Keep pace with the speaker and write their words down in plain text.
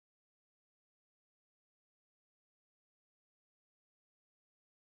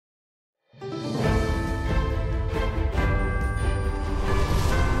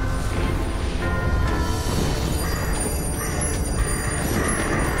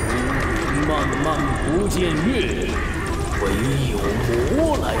漫漫不见月，唯有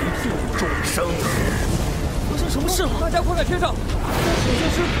魔来度众生。发生什么事了？大家快看天上，好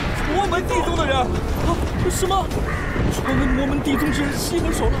像是魔门地宗的人。啊，什么？传闻魔门地宗之人欺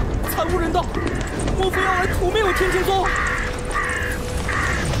门手辣，惨无人道，莫非要来屠灭我天青宗？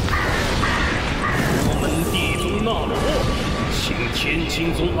魔门地宗那罗，请天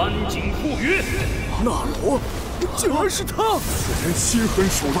青宗安景赴约。那罗，竟然是他！此人心狠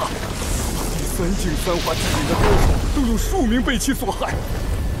手辣，第三境三华之里的高手都有数名被其所害，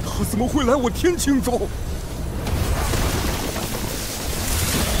他怎么会来我天青宗？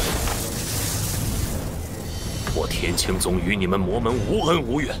我天青宗与你们魔门无恩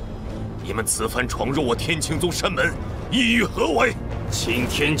无怨，你们此番闯入我天青宗山门，意欲何为？请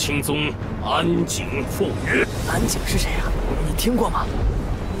天青宗安景赴约。安景是谁啊？你听过吗？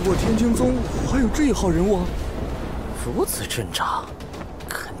我天青宗还有这一号人物啊！如此阵仗，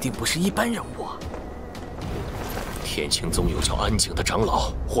肯定不是一般人物啊！天青宗有叫安景的长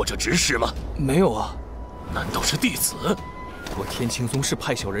老或者执事吗？没有啊。难道是弟子？我天青宗是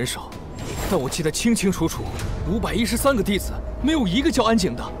派小人少，但我记得清清楚楚，513个弟子，没有一个叫安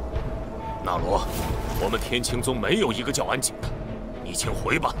景的。那罗，我们天青宗没有一个叫安景的，你请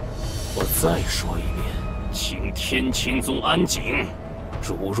回吧。我再说一遍，请天青宗安景。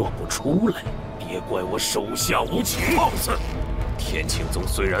如若不出来，别怪我手下无情。放肆！天青宗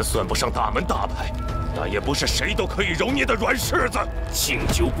虽然算不上大门大派，但也不是谁都可以揉捏的软柿子。敬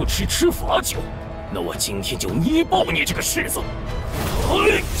酒不吃吃罚酒，那我今天就捏爆你这个柿子！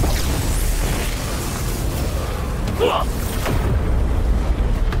嘿！啊！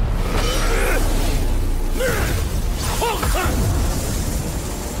放肆！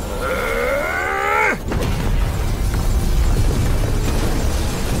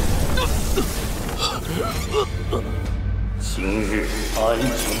今日安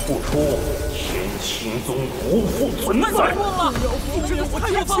景不出，天青宗不复存在。太乱了！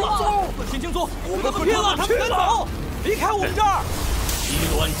太过分了！天青宗，我们不拼了，他们赶走，离开我们这儿！急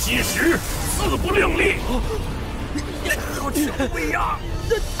乱击石，自不量力。好吃不一样！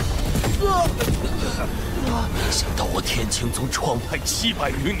没想到我天青宗创派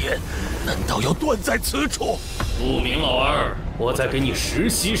700余年，难道要断在此处？不明老儿，我再给你10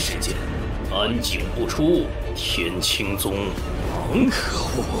息时间。安景不出，天青宗亡。可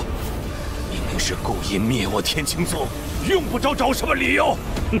恶！明明是故意灭我天青宗，用不着找什么理由。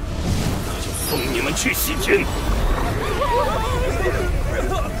哼，那就送你们去西天。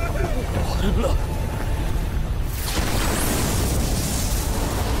完了！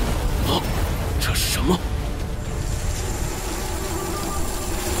啊，这是什么？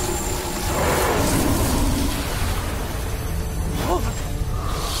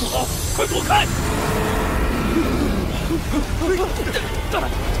不好，快躲开！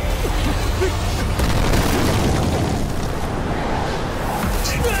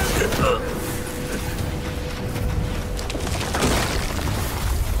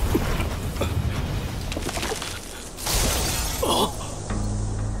啊！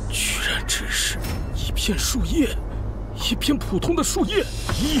居然只是一片树叶，一片普通的树叶。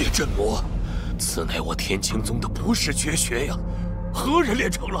一叶镇魔，此乃我天青宗的不世绝学呀！何人炼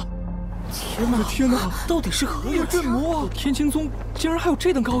成了？天哪！天哪！到底是何人镇魔？天青宗竟然还有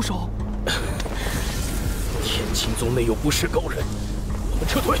这等高手！天青宗内有不世高人，我们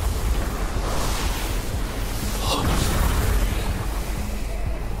撤退。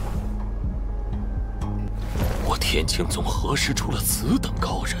我天青宗何时出了此等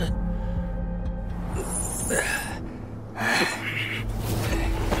高人？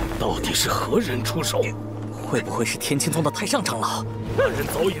到底是何人出手？会不会是天青宗的太上长老？那人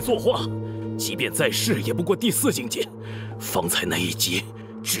早已作画，即便在世，也不过第4境界。方才那一击，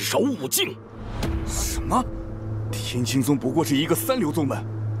至少5境。什么？天青宗不过是一个3流宗门，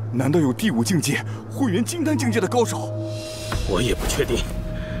难道有第5境界、会员金丹境界的高手？我也不确定。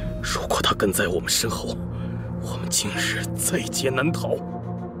如果他跟在我们身后，我们今日在劫难逃。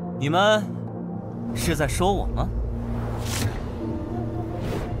你们是在说我吗？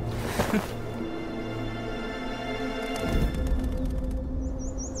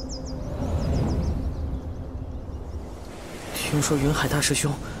听说云海大师兄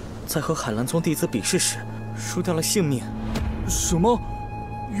在和海蓝宗弟子比试时输掉了性命。什么？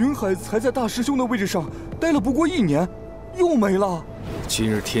云海才在大师兄的位置上待了不过1年，又没了。今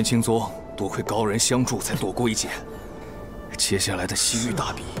日天青宗多亏高人相助才躲过一劫，接下来的西域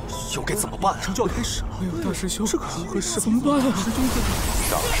大比又该怎么办啊？就要开始了，没有大师兄，这可如何是怎么办啊？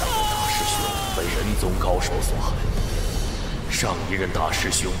上上的大师兄被人宗高手所害，上一任大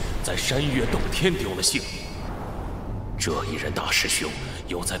师兄在山岳洞天丢了性命。这一任大师兄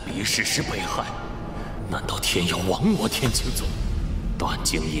又在比试时被害，难道天要亡我天青宗？段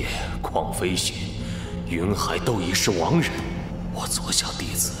敬业、邝飞雪、云海都已是亡人，我左小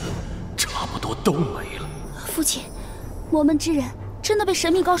弟子差不多都没了。父亲，魔门之人真的被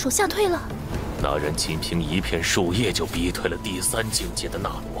神秘高手吓退了。那人仅凭一片树叶就逼退了第3境界的那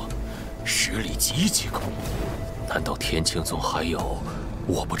罗，实力极其恐怖。难道天青宗还有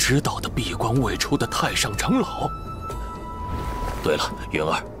我不知道的闭关未出的太上长老？对了，云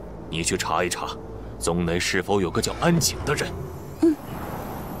儿，你去查一查，宗内是否有个叫安景的人。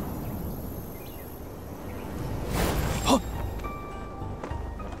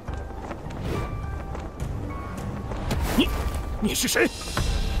你是谁？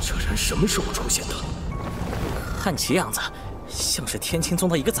这人什么时候出现的？看其样子，像是天青宗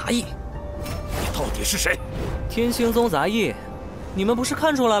的一个杂役。你到底是谁？天青宗杂役，你们不是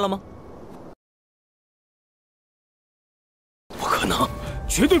看出来了吗？不可能，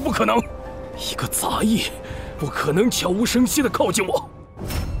绝对不可能！一个杂役，不可能悄无声息地靠近我。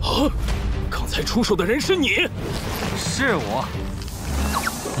啊！刚才出手的人是你？是我。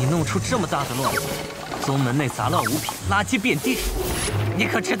你弄出这么大的乱子，宗门内杂乱无品，垃圾遍地，你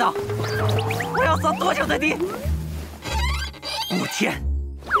可知道我要扫多久的地？5天。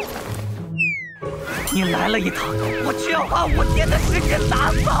你来了一趟，我就要花5天的时间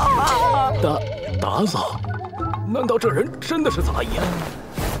打扫啊！打扫？难道这人真的是杂役啊？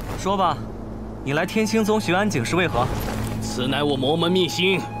说吧，你来天青宗寻安景是为何？此乃我魔门秘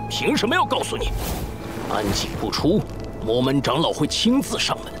辛，凭什么要告诉你？安景不出，魔门长老会亲自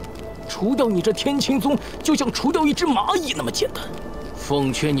上门。除掉你这天青宗，就像除掉一只蚂蚁那么简单。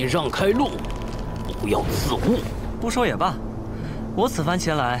奉劝你让开路，不要自误。不说也罢，我此番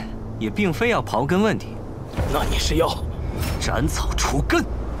前来也并非要刨根问底。那你是要斩草除根？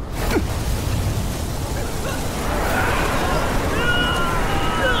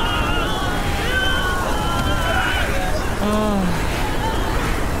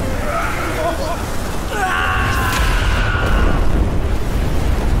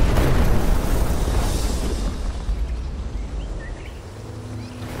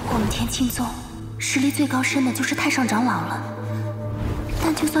我们天青宗实力最高深的就是太上长老了，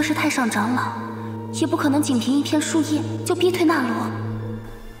但就算是太上长老，也不可能仅凭一片树叶就逼退那罗。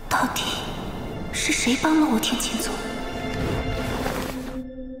到底是谁帮了我天青宗？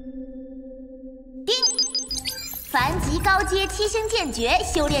凡级高阶七星剑诀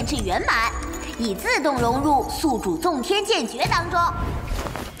修炼至圆满，已自动融入宿主纵天剑诀当中。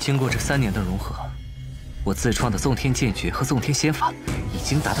经过这3年的融合，我自创的纵天剑诀和纵天仙法已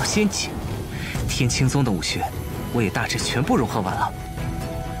经达到仙级，天青宗的武学我也大致全部融合完了。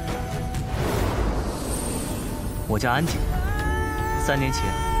我叫安景，3年前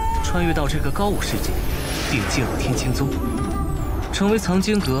穿越到这个高武世界，并进入天青宗，成为藏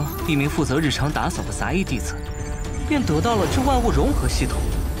经阁一名负责日常打扫的杂役弟子，便得到了这万物融合系统。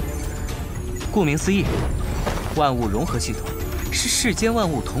顾名思义，万物融合系统是世间万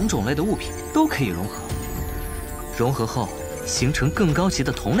物同种类的物品都可以融合，融合后形成更高级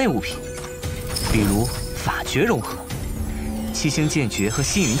的同类物品，比如法诀融合，七星剑诀和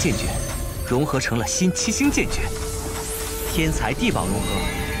星云剑诀融合成了新七星剑诀，天材地宝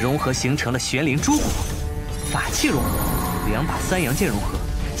融合形成了玄灵珠果，法器融合，2把3阳剑融合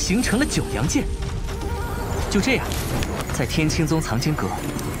形成了9阳剑。就这样，在天青宗藏经阁，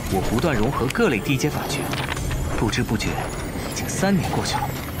我不断融合各类低阶法诀，不知不觉已经3年过去了。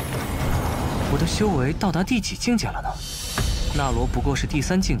我的修为到达第几境界了呢？那罗不过是第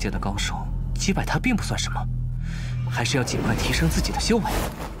3境界的高手，击败他并不算什么，还是要尽快提升自己的修为。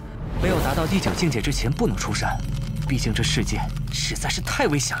没有达到第9境界之前不能出山，毕竟这世界实在是太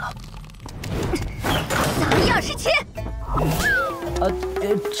危险了。杂役27。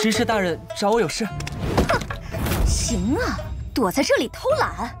执事大人找我有事。行啊，躲在这里偷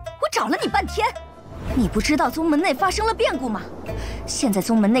懒，我找了你半天。你不知道宗门内发生了变故吗？现在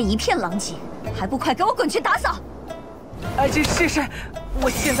宗门内一片狼藉，还不快给我滚去打扫！这是，我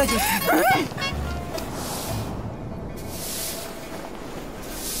现在就去。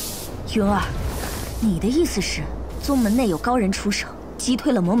云儿，你的意思是宗门内有高人出手，击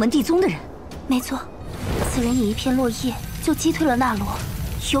退了魔门地宗的人？没错，此人以一片落叶就击退了那罗，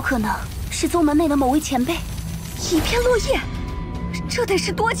有可能是宗门内的某位前辈。一片落叶，这得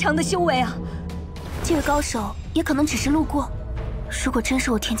是多强的修为啊！这位高手也可能只是路过，如果真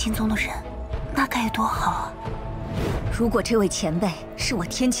是我天青宗的人，那该有多好啊！如果这位前辈是我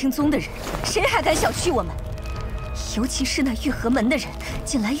天青宗的人，谁还敢小觑我们？尤其是那玉河门的人，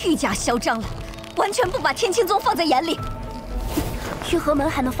近来愈加嚣张了，完全不把天青宗放在眼里。玉河门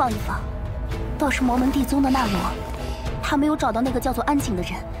还能放一放，倒是魔门地宗的那罗，还没有找到那个叫做安景的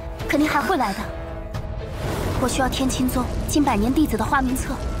人，肯定还会来的。我需要天青宗近100年弟子的花名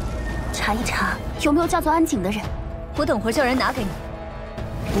册，查一查有没有叫做安景的人。我等会儿叫人拿给你。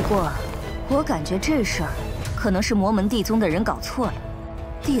不过，我感觉这事儿可能是魔门地宗的人搞错了。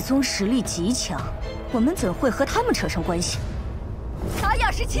地宗实力极强，我们怎会和他们扯上关系？杂役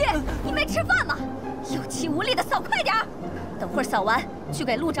27，你没吃饭吗？有气无力的扫快点儿！等会儿扫完，去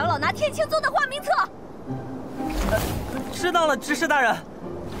给陆长老拿天青宗的花名册。知道了，执事大人。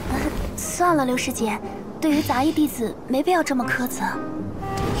算了，刘师姐，对于杂役弟子没必要这么苛责。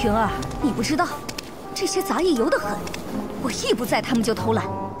云儿，你不知道，这些杂役油得很，我一不在，他们就偷懒。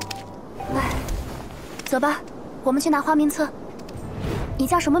哎，走吧，我们去拿花名册。你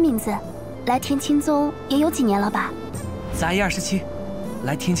叫什么名字？来天青宗也有几年了吧？杂役27，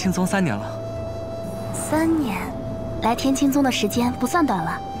来天青宗3年了。3年，来天青宗的时间不算短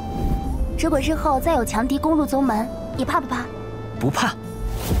了。如果日后再有强敌攻入宗门，你怕不怕？不怕。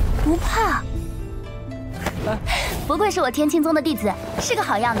不怕？不愧是我天青宗的弟子，是个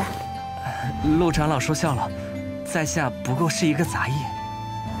好样的。陆长老说笑了，在下不过是一个杂役。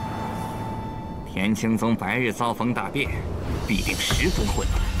天青宗白日遭逢大变，必定十分混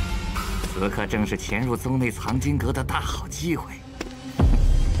乱。此刻正是潜入宗内藏经阁的大好机会。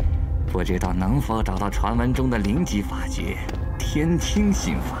不知道能否找到传闻中的灵级法诀天青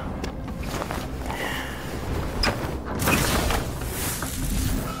心法。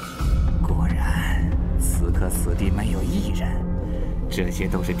果然，此刻此地没有一人，这些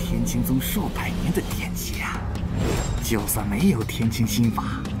都是天青宗数百年的典籍啊！就算没有天青心法，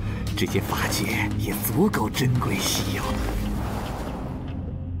这些法诀也足够珍贵稀有。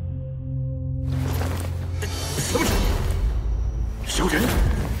什么事？有人！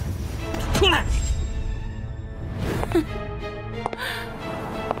出来！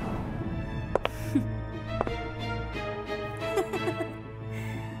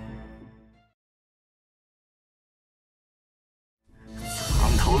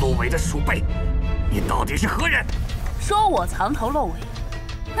藏头露尾的鼠辈，你到底是何人？说我藏头露尾，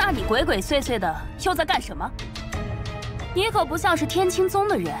那你鬼鬼祟祟的又在干什么？你可不像是天青宗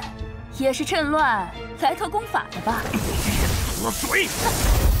的人，也是趁乱来特攻法的吧？住嘴！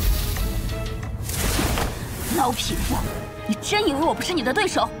老匹夫，你真以为我不是你的对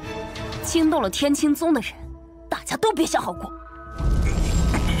手？惊动了天青宗的人，大家都别想好过。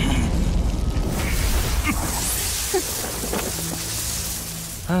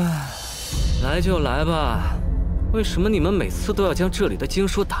唉，来就来吧。为什么你们每次都要将这里的经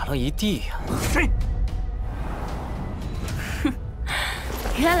书打乱一地呀？谁？哼，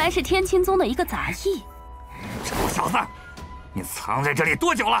原来是天青宗的一个杂役。臭小子，你藏在这里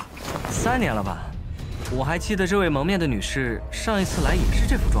多久了？3年了吧。我还记得这位蒙面的女士上一次来也是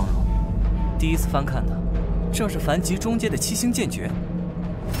这副妆容。第一次翻看的，正是凡级中阶的7星剑诀。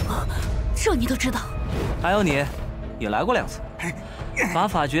啊，这你都知道？还有你，也来过2次，把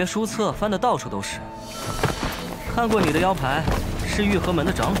法诀书册翻得到处都是。看过你的腰牌，是玉河门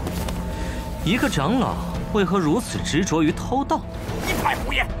的长老。一个长老为何如此执着于偷盗？一派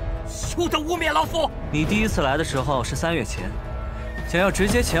胡言，休得污蔑老夫！你第一次来的时候是3月前，想要直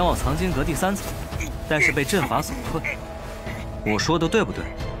接前往藏经阁第3层，但是被阵法所困。我说的对不对？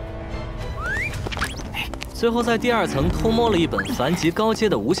最后在第2层偷摸了一本凡级高阶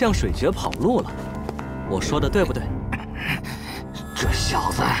的无相水诀跑路了。我说的对不对？这小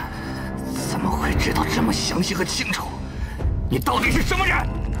子怎么会知道这么详细和清楚？你到底是什么人？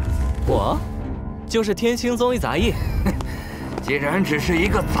我就是天青宗一杂役。既然只是一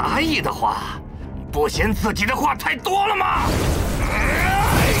个杂役的话，不嫌自己的话太多了吗？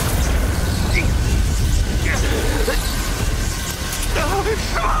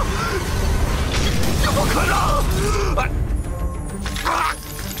什么？怎么可能？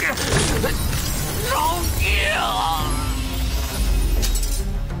老爹啊！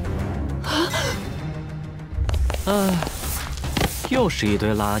唉，又是一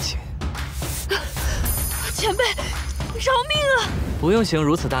堆垃圾。前辈，饶命啊！不用行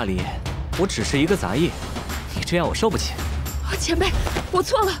如此大礼，我只是一个杂役，你这样我受不起。前辈，我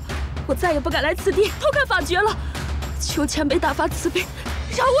错了，我再也不敢来此地偷看法诀了，求前辈大发慈悲，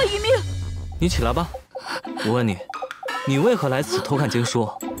饶我一命。你起来吧。我问你，你为何来此偷看经书？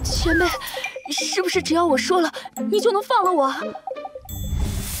前辈，是不是只要我说了，你就能放了我？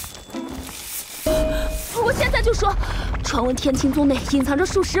我现在就说，传闻天青宗内隐藏着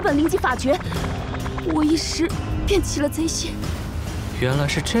数10本灵级法诀，我一时便起了贼心。原来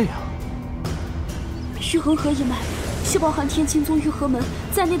是这样。玉衡河一脉是包含天青宗玉河门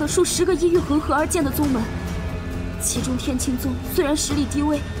在内的数10个依玉衡河而建的宗门，其中天青宗虽然实力低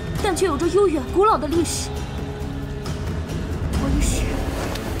微，但却有着悠远古老的历史。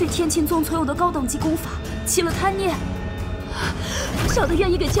对天青宗存有的高等级功法起了贪念，小的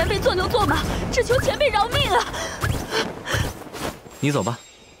愿意给前辈做牛做马，只求前辈饶命啊！你走吧。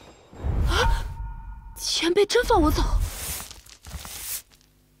前辈真放我走？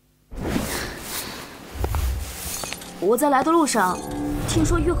我在来的路上，听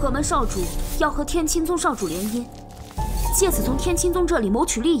说玉河门少主要和天青宗少主联姻，借此从天青宗这里谋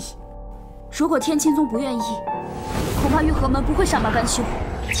取利益。如果天青宗不愿意，恐怕玉河门不会善罢甘休。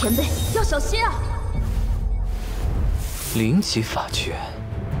前辈要小心啊！灵级法诀，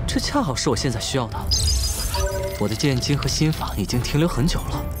这恰好是我现在需要的。我的剑经和心法已经停留很久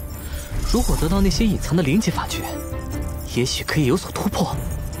了，如果得到那些隐藏的灵级法诀，也许可以有所突破。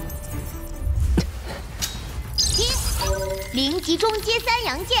灵级中阶三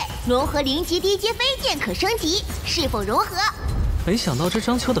阳剑融合灵级低阶飞剑可升级，是否融合？没想到这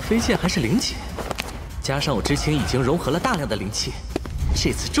章丘的飞剑还是灵级，加上我之前已经融合了大量的灵气，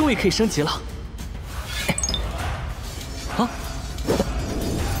这次终于可以升级了。好，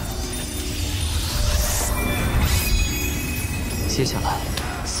接下来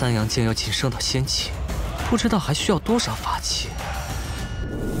三阳剑要晋升到仙气，不知道还需要多少法器。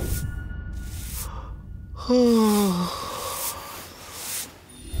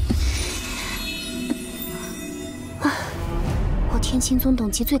我天青宗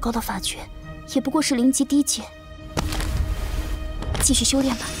等级最高的法诀，也不过是灵级低阶，继续修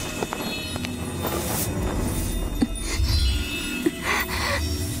炼吧。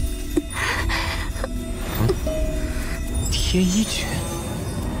天一诀，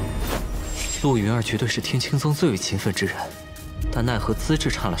陆云儿绝对是天青宗最为勤奋之人，但奈何资质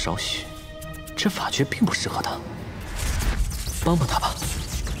差了少许，这法诀并不适合他。帮帮他吧。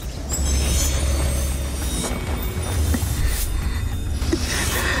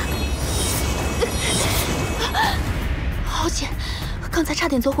好险，刚才差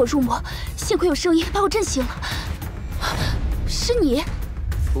点走火入魔，幸亏有声音把我震醒了。是你？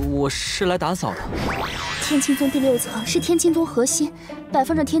我是来打扫的。天青宗第6层是天青宗核心，摆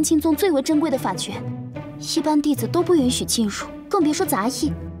放着天青宗最为珍贵的法诀，一般弟子都不允许进入，更别说杂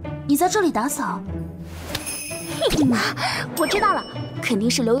役。你在这里打扫？我知道了，肯定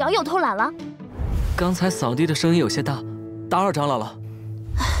是刘瑶又偷懒了。刚才扫地的声音有些大，打扰长老了。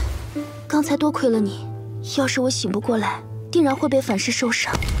刚才多亏了你，要是我醒不过来，定然会被反噬受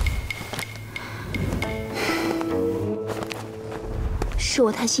伤。是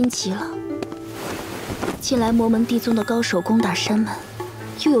我太心急了。近来魔门地宗的高手攻打山门，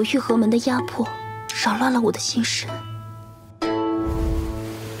又有玉河门的压迫，扰乱了我的心神。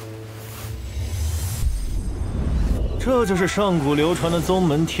这就是上古流传的宗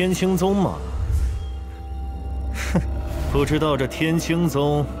门天青宗吗？哼，不知道这天青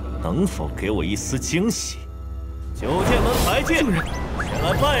宗能否给我一丝惊喜。九剑门白介前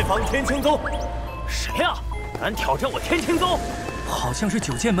来拜访天青宗。谁呀？敢挑战我天青宗？好像是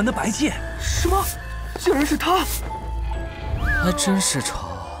九剑门的白介。什么？竟然是他！还真是丑。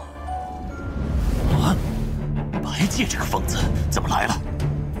啊！白介这个疯子怎么来了？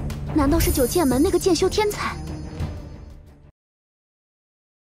难道是九剑门那个剑修天才？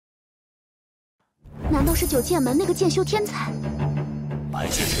难道是九剑门那个剑修天才？白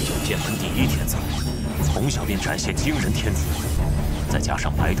介是九剑门第一天才，从小便展现惊人天资，再加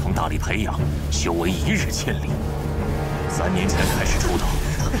上白藤大力培养，修为一日千里。3年前开始出道，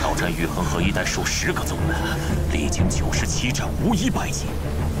挑战玉衡河一带数10个宗门，历经97战，无一败绩。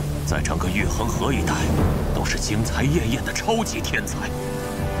在整个玉衡河一带，都是精彩艳艳的超级天才。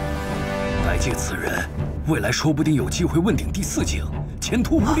白介此人，未来说不定有机会问鼎第4境，前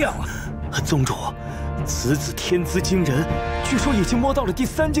途无量啊！宗主，此子天资惊人，据说已经摸到了第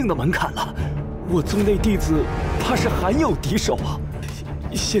3境的门槛了。我宗内弟子怕是罕有敌手啊！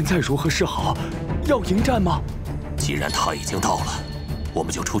现在如何是好？要迎战吗？既然他已经到了，我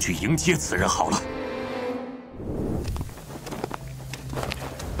们就出去迎接此人好了。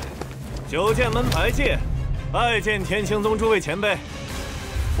九剑门白介，拜见天青宗诸位前辈。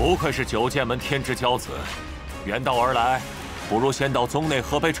不愧是九剑门天之骄子，远道而来，不如先到宗内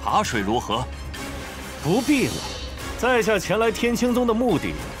喝杯茶水如何？不必了，在下前来天青宗的目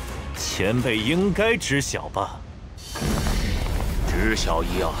的，前辈应该知晓吧？知晓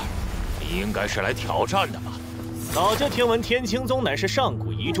一二，你应该是来挑战的吧？早就听闻天青宗乃是上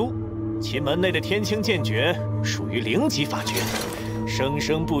古遗珠，其门内的天青剑诀属于灵级法诀，生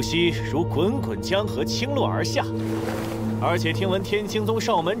生不息，如滚滚江河倾落而下。而且听闻天青宗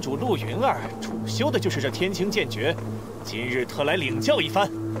少门主陆云儿主修的就是这天青剑诀，今日特来领教一番。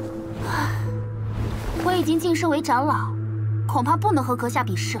我已经晋升为长老，恐怕不能和阁下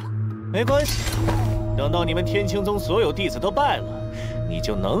比试了。没关系，等到你们天青宗所有弟子都拜了，你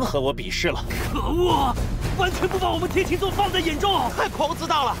就能和我比试了。可恶，完全不把我们天青宗放在眼中，太狂妄自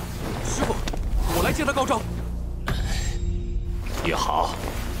大了！师傅，我来见他告状。也好，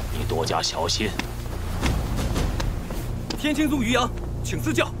你多加小心。天青宗于阳，请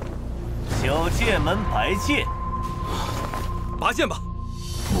赐教。小剑门白剑，拔剑吧。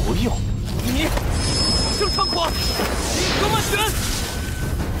不用。你正猖狂，格曼拳！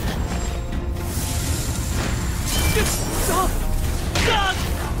能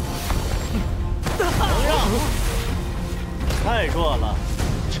让？太弱了，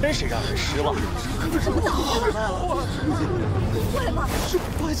真是让人失望。不会吧？这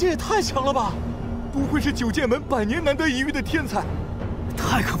白剑也太强了吧！不愧是九剑门百年难得一遇的天才，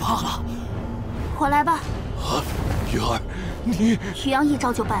太可怕了！我来吧。啊，云儿，你于阳一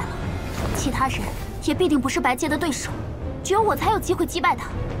招就败了，其他人也必定不是白介的对手，只有我才有机会击败他。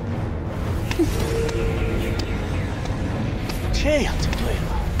这样就对了，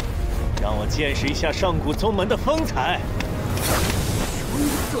让我见识一下上古宗门的风采。如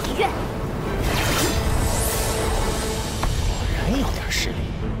你所愿。果然有点实力，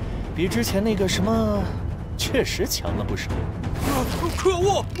比之前那个什么，确实强了不少。可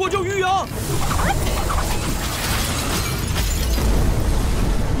恶，我叫于阳。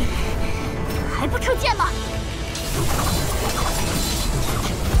还不出剑吗？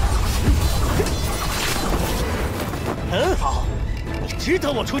很好，你值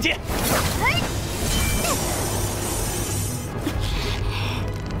得我出剑。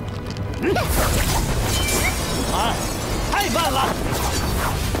慢，太慢了，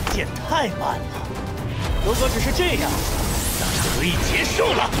剑太慢了。如果只是这样，那就可以结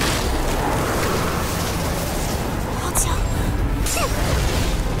束了。好强！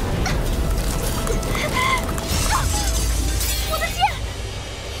我的剑！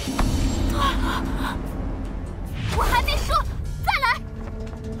我还没输，再来！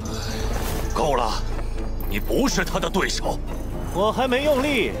够了，你不是他的对手。我还没用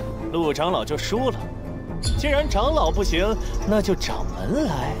力，陆长老就输了。既然长老不行，那就掌门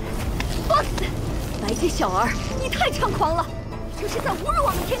来。放肆！白介小儿，你太猖狂了！你这是在侮辱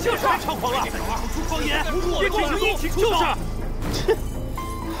我们天青宗！太猖狂了！出狂言，侮辱我们天青宗，一起出手！切，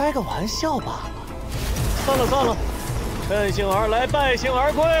开个玩笑罢了。算了算了，趁兴而来，败兴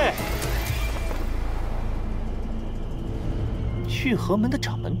而归。聚合门的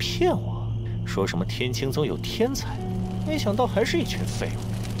掌门骗我，说什么天青宗有天才，没想到还是一群废物。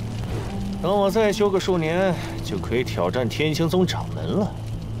等我再修个数年，就可以挑战天青宗掌门了。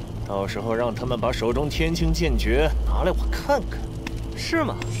到时候让他们把手中天青剑诀拿来我看看。是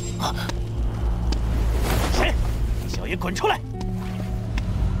吗？啊！谁？小爷滚出来！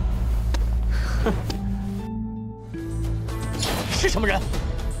哼！是什么人？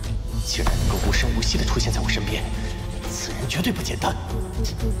竟然能够无声无息地出现在我身边，此人绝对不简单。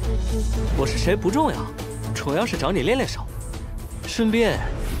我是谁不重要，主要是找你练练手，顺便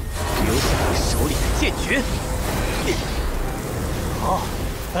留下你手里的剑诀。好，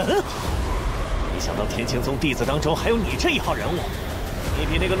很好。没想到天青宗弟子当中还有你这一号人物，你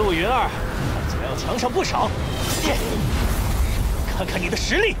比那个陆云儿看起来要强上不少。看看你的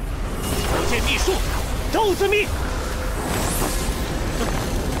实力，条剑秘术，豆子秘。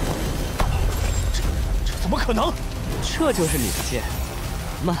这怎么可能？这就是你的剑，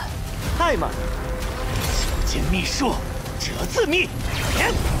慢，太慢。条剑秘术，折字秘。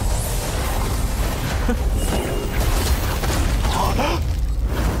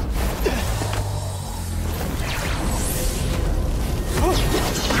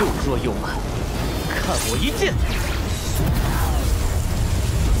又弱又慢，看我一剑！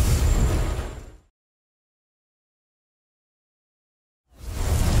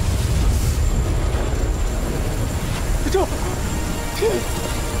这天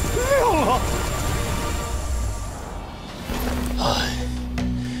亮了！哎，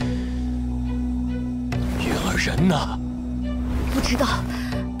云儿人呢？不知道，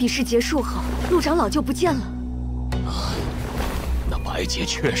比试结束后，陆长老就不见了。那白洁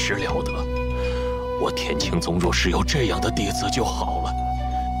确实了得，我天青宗若是有这样的弟子就好了。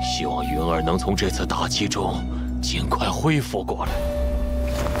希望云儿能从这次打击中尽快恢复过来。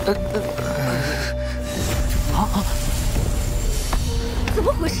怎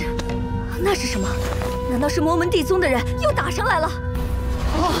么回事？那是什么？难道是魔门地宗的人又打上来了？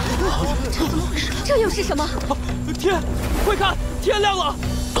这又是什么？天，快看，天亮了！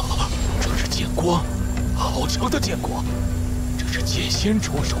这是剑光，好长的剑光，这是剑仙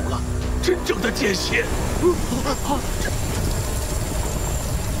出手了，真正的剑仙。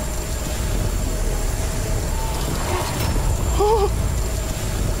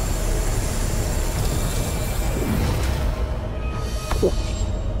我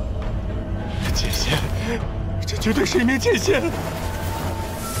剑仙，这绝对是一名剑仙。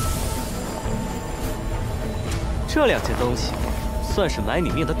这2件东西，算是买你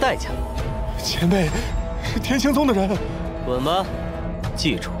命的代价。前辈是天青宗的人，滚吧！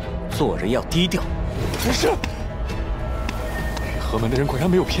记住，做人要低调。是。玉河门的人果然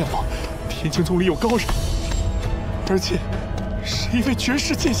没有骗我，天青宗里有高人，而且是一位绝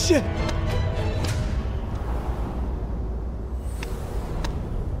世剑仙。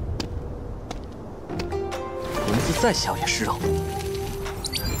蚊子再小也是肉。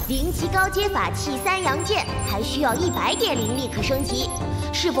灵级高阶法器3阳剑，还需要100点灵力可升级，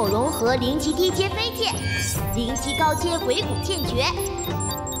是否融合灵级低阶飞剑？灵级高阶鬼谷剑诀，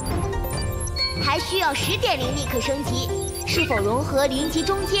还需要10点灵力可升级，是否融合灵级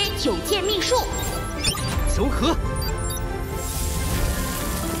中阶9剑秘术？融合。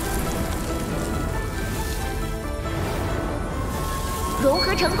融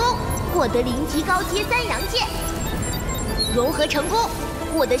合成功，获得灵级高阶3阳剑。融合成功，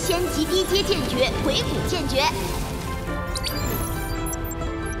获得仙级低阶剑诀鬼谷剑诀。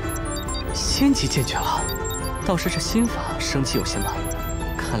仙级剑诀了，倒是这心法升级有些慢，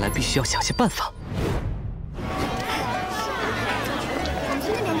看来必须要想些办法。我们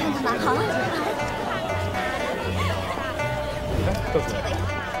去那边看看吧。好。赵子，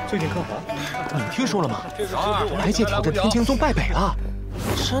最近可好？你听说了吗？白介挑战天青宗败北了。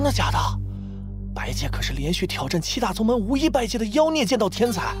真的假的？白介可是连续挑战7大宗门无一败届的妖孽剑道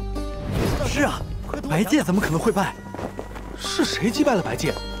天才。是啊，白介怎么可能会败？是谁击败了白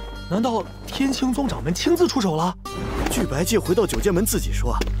介？难道天青宗掌门亲自出手了？据白介回到九剑门自己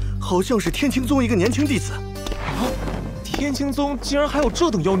说，好像是天青宗一个年轻弟子。啊！天青宗竟然还有这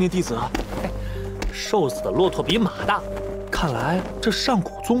等妖孽弟子！瘦死的骆驼比马大，看来这上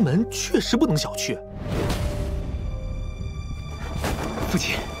古宗门确实不能小觑。父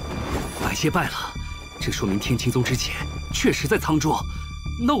亲，白介败了，这说明天青宗之前确实在藏拙。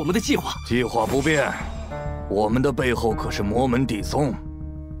那我们的计划？计划不变，我们的背后可是魔门地宗。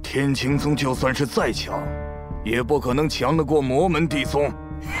天青宗就算是再强，也不可能强得过魔门地宗。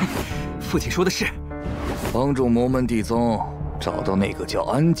父亲说的是，帮助魔门地宗找到那个叫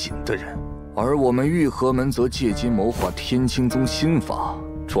安景的人，而我们玉河门则借机谋划天青宗心法，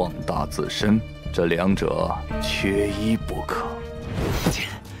壮大自身。这2者缺一不可。父亲，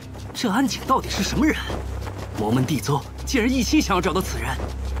这安景到底是什么人？魔门地宗竟然一心想要找到此人。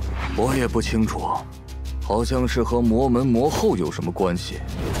我也不清楚，好像是和魔门魔后有什么关系。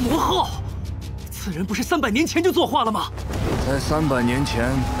魔后？此人不是300年前就作画了吗？在300年前，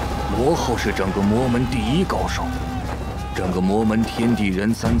魔后是整个魔门第1高手，整个魔门天地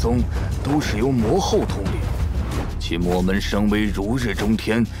人3宗都是由魔后统领，其魔门声威如日中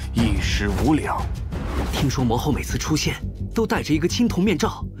天，一时无两。听说魔后每次出现都戴着一个青铜面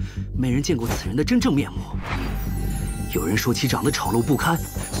罩，没人见过此人的真正面目。有人说其长得丑陋不堪，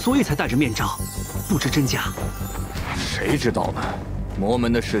所以才戴着面罩，不知真假。谁知道呢？魔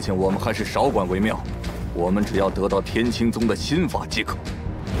门的事情我们还是少管为妙，我们只要得到天青宗的心法即可。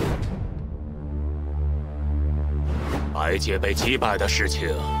白介被击败的事情，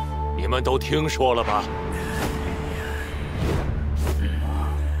你们都听说了吧？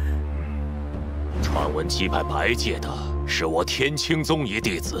传闻击败白介的是我天青宗一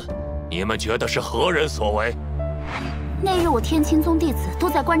弟子，你们觉得是何人所为？那日我天青宗弟子都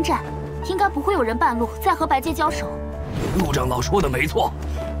在观战，应该不会有人半路再和白介交手。陆长老说的没错，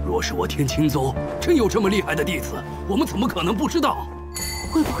若是我天青宗真有这么厉害的弟子，我们怎么可能不知道？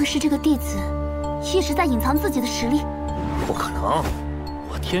会不会是这个弟子一直在隐藏自己的实力？不可能，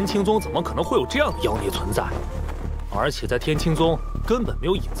我天青宗怎么可能会有这样的妖孽存在？而且在天青宗根本没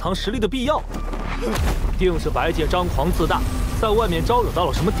有隐藏实力的必要，定是白介张狂自大，在外面招惹到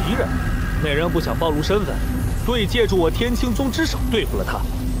了什么敌人，那人不想暴露身份，所以借助我天青宗之手对付了他。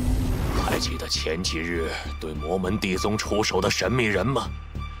还记得前几日对魔门地宗出手的神秘人吗？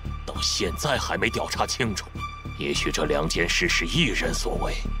到现在还没调查清楚，也许这2件事是一人所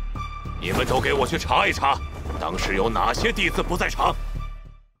为。你们都给我去查一查，当时有哪些弟子不在场？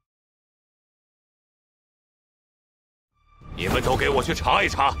你们都给我去查一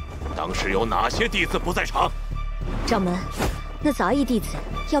查，当时有哪些弟子不在场？掌门，那杂役弟子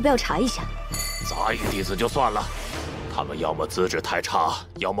要不要查一下？杂役弟子就算了，他们要么资质太差，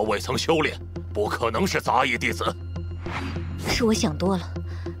要么未曾修炼，不可能是杂役弟子。是我想多了，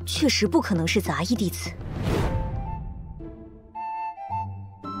确实不可能是杂役弟子。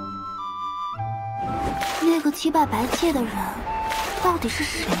那个击败白介的人到底是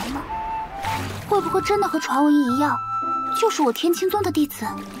谁呢？会不会真的和传闻一样，就是我天青宗的弟子？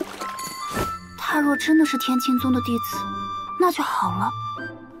他若真的是天青宗的弟子，那就好了。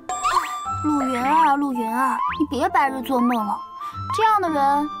陆云儿，陆云儿，你别白日做梦了。这样的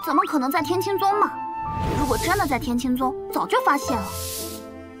人怎么可能在天青宗嘛？如果真的在天青宗，早就发现了。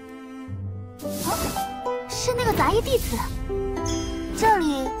啊，是那个杂役弟子。这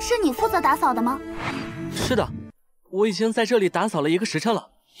里是你负责打扫的吗？是的，我已经在这里打扫了1个时辰了。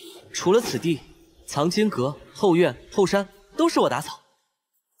除了此地，藏经阁、后院、后山都是我打扫。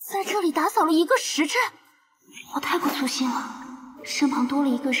在这里打扫了1个时辰，我太过粗心了。身旁多了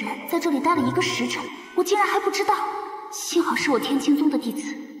一个人，在这里待了1个时辰，我竟然还不知道。幸好是我天青宗的弟子。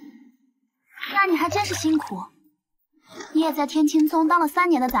那你还真是辛苦，你也在天青宗当了3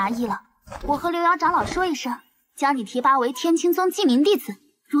年的杂役了。我和刘瑶长老说一声，将你提拔为天青宗记名弟子，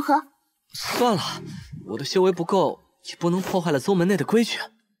如何？算了，我的修为不够，也不能破坏了宗门内的规矩。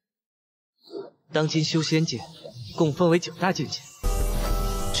当今修仙界共分为9大境界，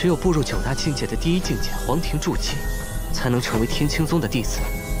只有步入9大境界的第1境界黄庭筑基，才能成为天青宗的弟子，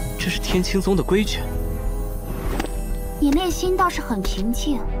这是天青宗的规矩。你内心倒是很平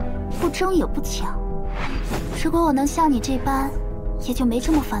静，不争也不抢。如果我能像你这般，也就没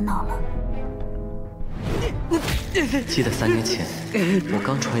这么烦恼了。记得3年前，我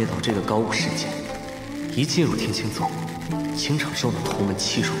刚穿越到这个高武世界，一进入天青宗，经常受到同门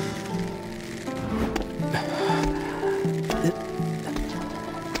欺辱。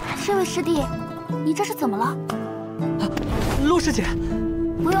这位师弟，你这是怎么了？陆师姐，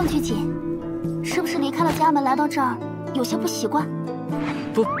不用拘谨，是不是离开了家门来到这儿，有些不习惯？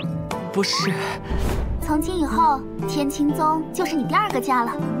不是。从今以后，天青宗就是你第2个家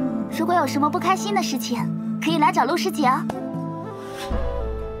了。如果有什么不开心的事情，可以来找陆师姐啊。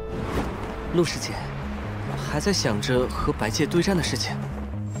陆师姐，还在想着和白介对战的事情？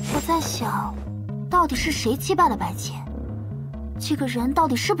我在想，到底是谁击败了白介？这个人到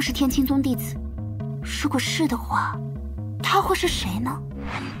底是不是天青宗弟子？如果是的话，他会是谁呢？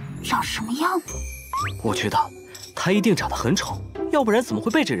长什么样子？我觉得他一定长得很丑，要不然怎么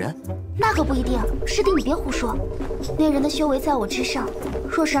会背着人？那可不一定，师弟你别胡说。那人的修为在我之上，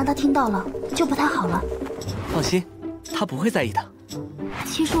若是让他听到了，就不太好了。放心，他不会在意的。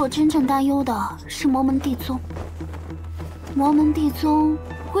其实我真正担忧的是魔门地宗。魔门地宗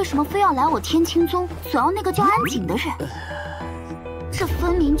为什么非要来我天青宗索要那个叫安景的人？这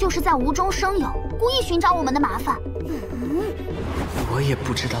分明就是在无中生有，故意寻找我们的麻烦。我也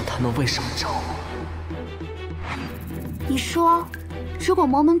不知道他们为什么找我。你说，如果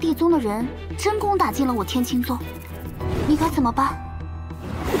魔门地宗的人真攻打进了我天青宗，你该怎么办？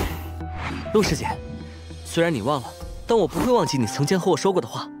陆师姐，虽然你忘了，但我不会忘记你曾经和我说过的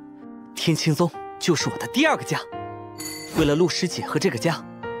话。天青宗就是我的第2个家。为了陆师姐和这个家，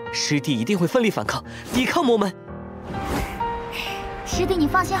师弟一定会奋力反抗，抵抗魔门。师弟，你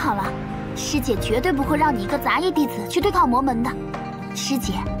放心好了，师姐绝对不会让你一个杂役弟子去对抗魔门的。师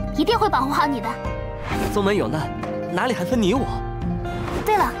姐一定会保护好你的。宗门有难，哪里还分你我？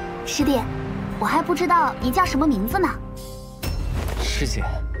对了，师弟，我还不知道你叫什么名字呢。师姐，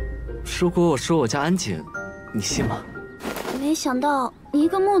如果我说我叫安景，你信吗？没想到你一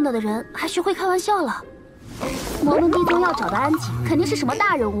个木讷的人还学会开玩笑了。魔门地宗要找的安景，肯定是什么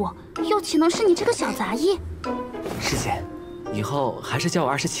大人物，又岂能是你这个小杂役？师姐，以后还是叫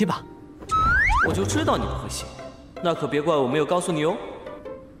我27吧。我就知道你不会信，那可别怪我没有告诉你哦。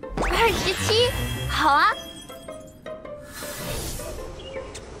27，好啊。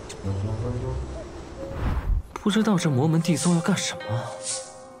不知道这魔门地宗要干什么？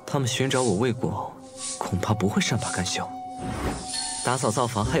他们寻找我未果，恐怕不会善罢甘休。打扫灶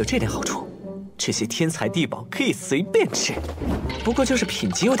房还有这点好处，这些天材地宝可以随便吃，不过就是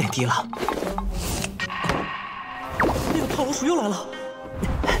品级有点低了。那个胖老鼠又来了。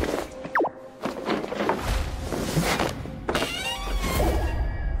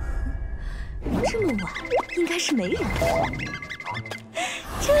这么晚，应该是没人了。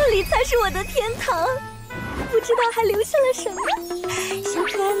这里才是我的天堂，不知道还留下了什么。小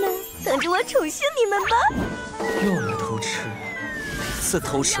可爱们，等着我宠幸你们吧。又来偷吃，每次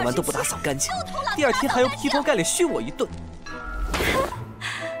偷吃完都不打扫干净，第2天还要劈头盖脸训我一顿。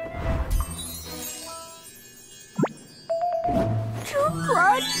猪果，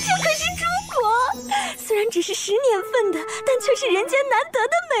这可是猪果，虽然只是10年份的，但却是人间难得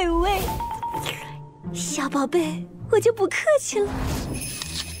的美味。小宝贝，我就不客气了。如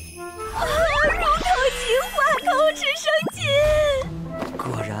头即化，口齿生津。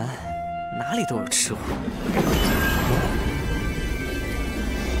果然，哪里都有吃货。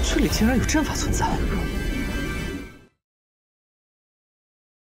这里竟然有阵法存在。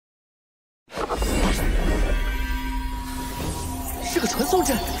是个传送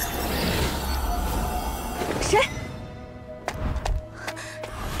阵。谁？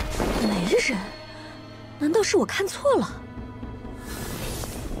没人？难道是我看错了？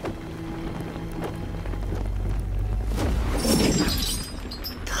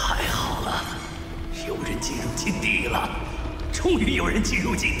太好了，有人进入禁地了，终于有人进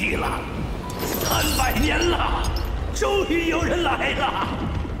入禁地了，300年了，终于有人来了。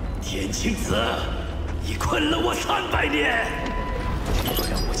天青子，你困了我300年，只要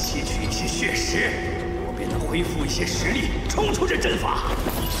让我吸取一些血石，我便能恢复一些实力，冲出这阵法。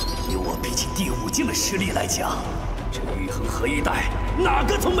以我毕竟第5境的实力来讲，这玉衡河一带哪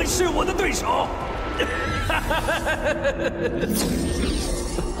个宗门是我的对手？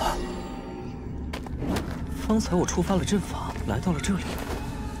方才我触发了阵法，来到了这里，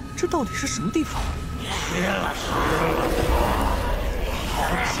这到底是什么地方？吃了好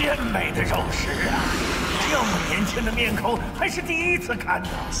鲜美的肉食啊！这么年轻的面孔，还是第一次看到。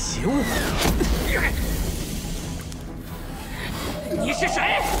邪物！你是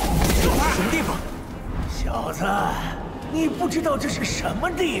谁？什么地方？小子，你不知道这是什么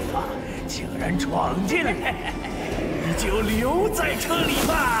地方，竟然闯进来！你就留在这里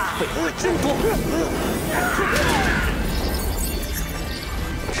吧。真多！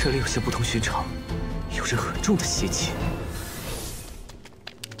这里有些不同寻常，有着很重的邪气。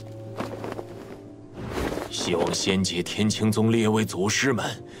希望仙界天青宗列位祖师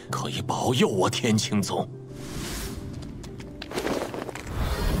们可以保佑我天青宗。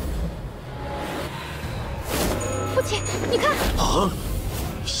父亲，你看！啊，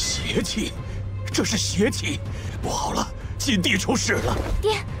邪气，这是邪气！不好了，禁地出事了！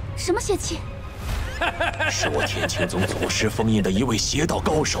爹，什么邪气？是我天青宗祖师封印的一位邪道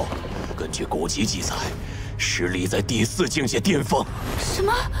高手，根据古籍记载，实力在第4境界巅峰。什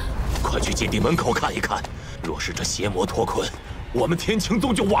么？快去禁地门口看一看，若是这邪魔脱困，我们天青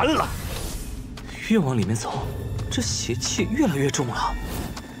宗就完了。越往里面走，这邪气越来越重了。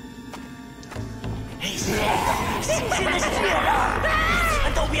新鲜的血肉，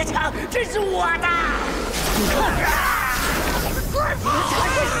全都别抢，这是我的！你看，他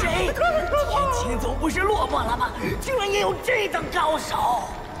是谁？天青宗不是落寞了吗？居然也有这等高手！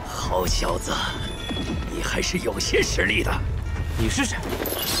好小子，你还是有些实力的。你是谁？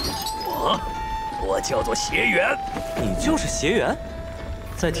我叫做邪元。你就是邪元？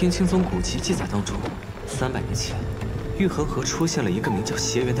在天青宗古籍记载当中，300年前，玉衡河出现了一个名叫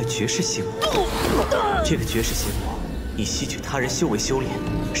邪元的绝世邪魔。这个绝世邪魔以吸取他人修为修炼，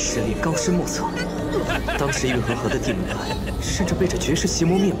实力高深莫测。当时玉衡河的地门派甚至被这绝世邪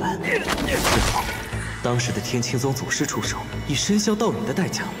魔灭门。之后，当时的天青宗祖师出手，以身消道殒的代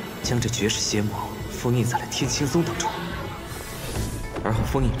价，将这绝世邪魔封印在了天青宗当中。而后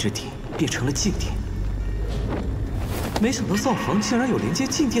封印之地变成了禁地。没想到灶房竟然有连接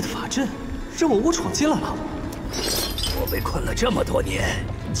禁地的法阵，让我误闯进来了。我被困了这么多年，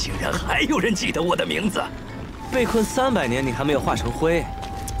竟然还有人记得我的名字。被困300年，你还没有化成灰，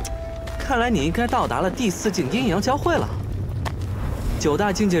看来你应该到达了第4境阴阳交汇了。9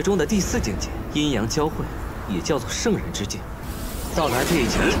大境界中的第4境界阴阳交汇，也叫做圣人之境。到达这一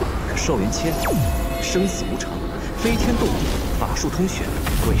境界，寿元千年，生死无常，飞天动地，法术通玄，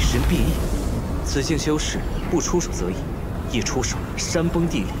鬼神变异。此境修士不出手则已，一出手山崩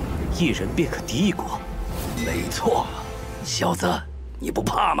地裂，一人便可敌一国。没错，小子，你不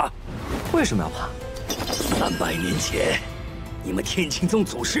怕吗？为什么要怕？300年前，你们天青宗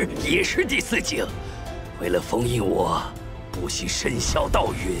祖师也是第4境，为了封印我，不惜身消道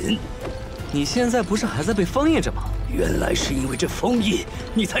殒。你现在不是还在被封印着吗？原来是因为这封印，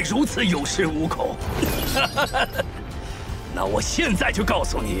你才如此有恃无恐。那我现在就告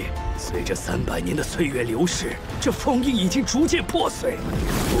诉你，随着300年的岁月流逝，这封印已经逐渐破碎。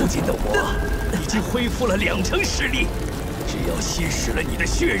如今的我已经恢复了2成实力，只要吸食了你的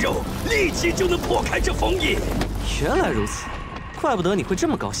血肉，立即就能破开这封印。原来如此，怪不得你会这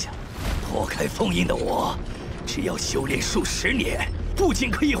么高兴。破开封印的我，只要修炼数10年，不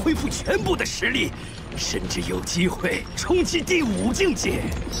仅可以恢复全部的实力，甚至有机会冲击第5境界。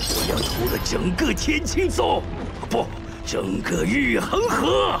我要屠了整个天青宗，不，整个玉衡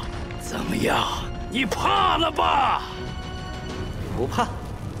河。怎么样？你怕了吧？不怕。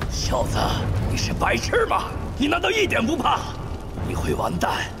小子，你是白痴吗？你难道一点不怕？你会完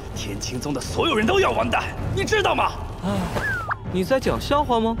蛋，天青宗的所有人都要完蛋，你知道吗？你在讲笑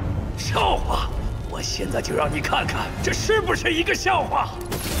话吗？笑话！我现在就让你看看，这是不是一个笑话？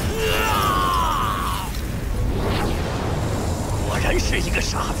果然是一个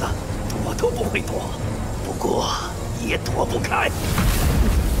傻子，躲都不会躲，不过也躲不开。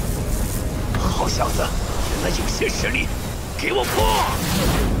好小子，原来有些实力，给我破！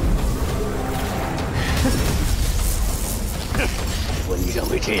果你认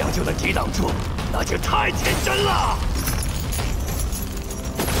为这样就能抵挡住，那就太天真了。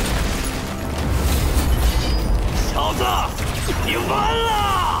小子，你完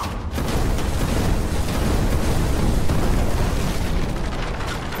了！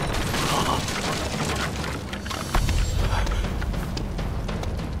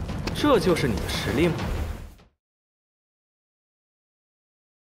这就是你的实力吗？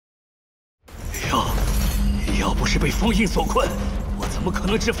要不是被封印所困，我怎么可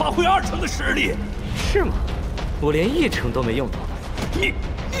能只发挥2成的实力？是吗？我连1成都没用到。你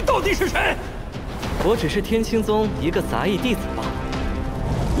到底是谁？我只是天青宗一个杂役弟子罢了。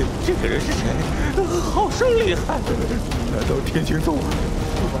这个人是谁？好生厉害！难道天青宗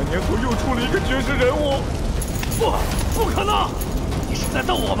100年后又出了一个绝世人物？不可能！你是在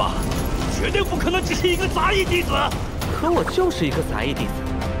逗我吧？绝对不可能只是一个杂役弟子。可我就是一个杂役弟子。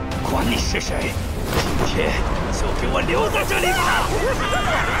管你是谁，今天就给我留在这里吧！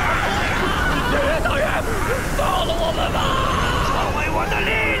天元导员，救了我们吧！成为我的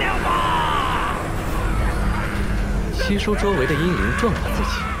力量吧！吸收周围的阴灵，壮大自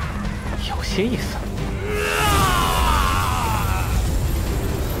己，有些意思。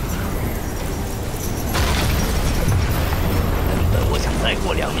原本我想再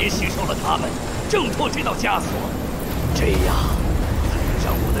过2年吸收了他们，挣脱这道枷锁，这样才能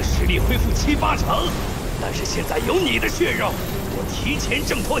让我的实力恢复7、8成。但是现在有你的血肉，我提前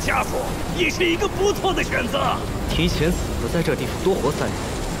挣脱枷锁也是一个不错的选择。提前死和在这地方多活3年，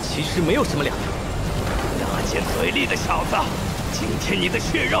其实没有什么两样。那件嘴利的小子，今天你的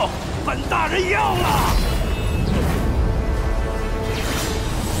血肉，本大人要了。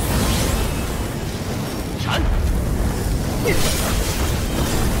闪！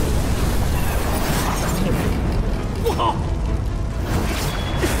不好！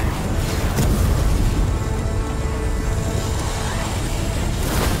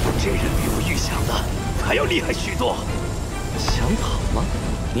这人比我预想的还要厉害许多。想跑吗？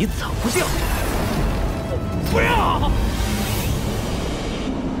你走不掉！不要！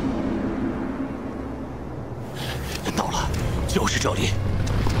到了，就是这里。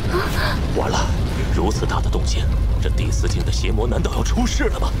完了，如此大的动静，这第4境的邪魔难道要出事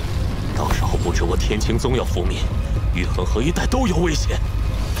了吗？到时候不止我天青宗要覆灭，玉衡河一带都有危险。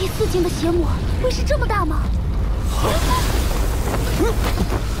第4境的邪魔会是这么大吗？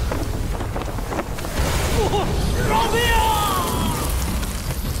饶命啊！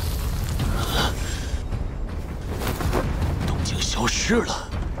动静消失了。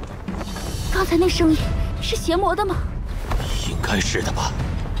刚才那声音是邪魔的吗？应该是的吧。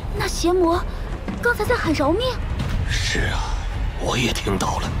那邪魔刚才在喊饶命。是啊，我也听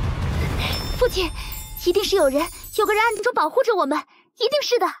到了。父亲，一定是有个人暗中保护着我们，一定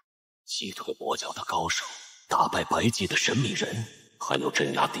是的。击退魔教的高手，打败白界的神秘人，还有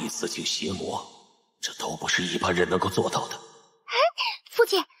镇压第4境邪魔，这都不是一般人能够做到的。哎，父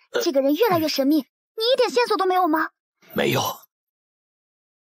亲，这个人越来越神秘，你一点线索都没有吗？没有。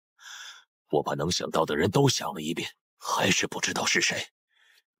我把能想到的人都想了一遍，还是不知道是谁。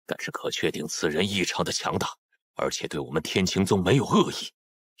但是可确定此人异常的强大，而且对我们天青宗没有恶意。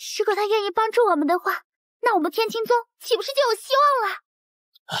如果他愿意帮助我们的话，那我们天青宗岂不是就有希望了？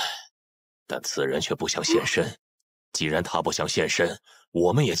唉，但此人却不想现身。既然他不想现身，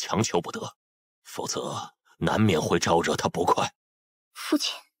我们也强求不得，否则难免会招惹他不快。父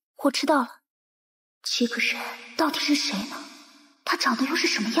亲，我知道了，这个人到底是谁呢？他长得又是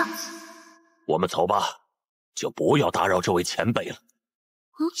什么样子？我们走吧，就不要打扰这位前辈了。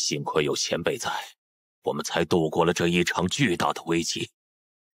幸亏有前辈在，我们才度过了这一场巨大的危机。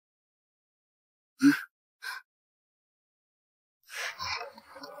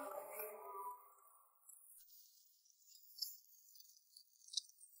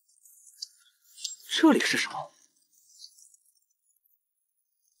这里是什么？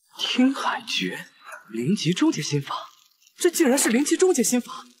听海诀，灵级终结心法，这竟然是灵级终结心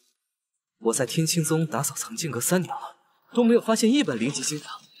法！我在天青宗打扫藏经阁3年了，都没有发现一本灵级心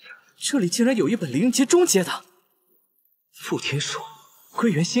法，这里竟然有一本灵级终结的。覆天术、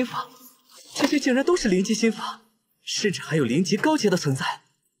归元心法，这些竟然都是灵级心法，甚至还有灵级高阶的存在。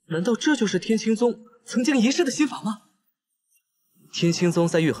难道这就是天青宗曾经遗失的心法吗？天青宗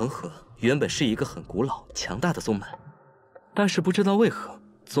在玉衡河原本是一个很古老、强大的宗门，但是不知道为何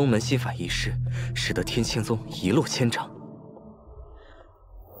宗门心法遗失，使得天青宗一落千丈。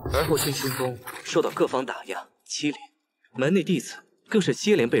而后天青宗受到各方打压、欺凌，门内弟子更是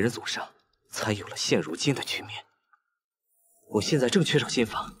接连被人阻杀，才有了现如今的局面。我现在正缺少心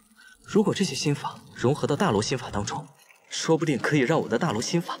法，如果这些心法融合到大罗心法当中，说不定可以让我的大罗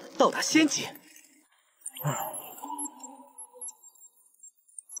心法到达仙级。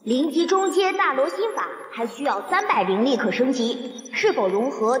灵级中阶大罗心法还需要300灵力可升级，是否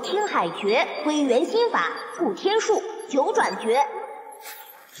融合听海诀、归元心法、护天术、九转诀？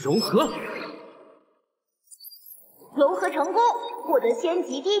融合。融合成功，获得仙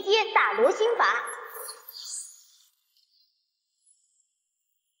级低阶大罗心法。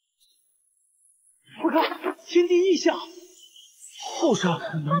快看，天地异象！后山，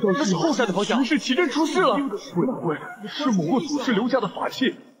难道那是后山的方向？神是奇珍出世了，会不会是某个祖师留下的法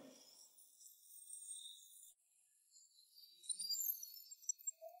器？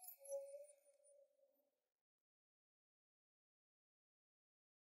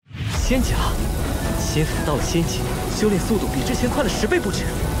仙甲，仙法到了仙级，修炼速度比之前快了10倍不止。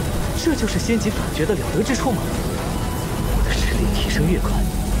这就是仙级法诀的了得之处吗？我的实力提升越快，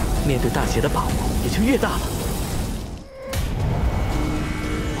面对大劫的把握也就越大了。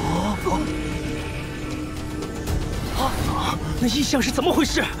那异象是怎么回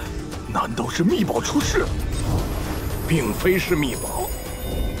事？难道是秘宝出世？并非是秘宝。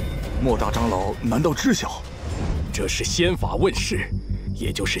莫大长老难道知晓？这是仙法问世，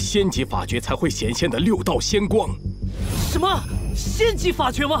也就是仙级法诀才会显现的6道仙光。什么？仙级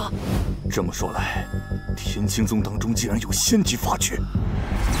法诀吗？这么说来，天青宗当中竟然有仙级法诀。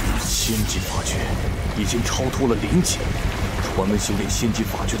仙级法诀已经超脱了灵级，传闻修炼仙级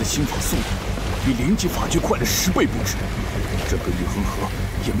法诀的心法速度比灵级法诀快了10倍不止。整个玉衡河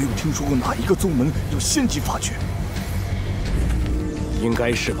也没有听说过哪一个宗门有仙级法诀。应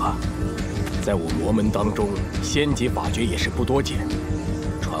该是吧。在我魔门当中，仙级法诀也是不多见。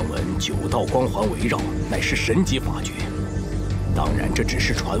传闻9道光环围绕，乃是神级法诀。当然，这只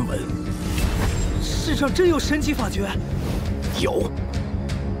是传闻。世上真有神级法诀？有，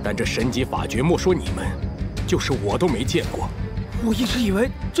但这神级法诀，莫说你们，就是我都没见过。我一直以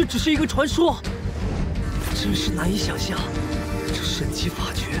为这只是一个传说，真是难以想象，这神级法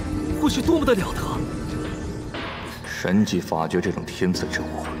诀会是多么的了得。神级法诀这种天赐之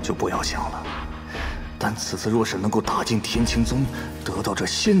物就不要想了，但此次若是能够打进天青宗，得到这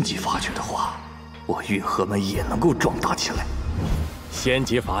仙级法诀的话，我玉河门也能够壮大起来。仙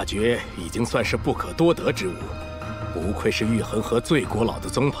级法诀已经算是不可多得之物，不愧是玉衡河最古老的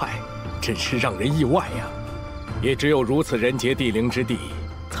宗派，真是让人意外呀！也只有如此人杰地灵之地，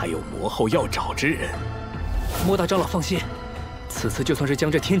才有魔后要找之人。莫大长老放心，此次就算是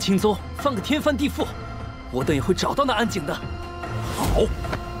将这天青宗翻个天翻地覆，我等也会找到那安景的。好，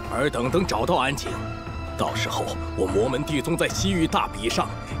尔等找到安景，到时候我魔门地宗在西域大比上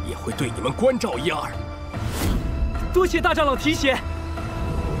也会对你们关照1、2。多谢大长老提携。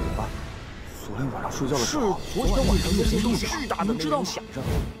昨天晚上睡觉的时候，昨天晚上有些东西巨大的知道响着。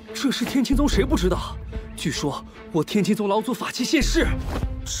这是天青宗，谁不知道？据说我天青宗老祖法器现世，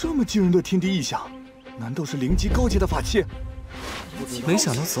这么惊人的天地异象，难道是灵级高阶的法器？没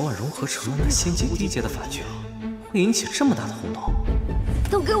想到昨晚融合成了那仙级低阶的法诀，会引起这么大的轰动。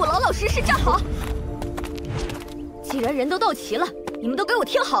都给我老老实实站好！既然人都到齐了，你们都给我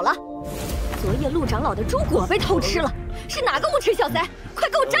听好了。昨夜陆长老的猪果被偷吃了，是哪个无耻小贼？快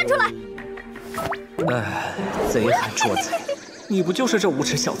给我站出来！哎，贼喊捉贼，你不就是这无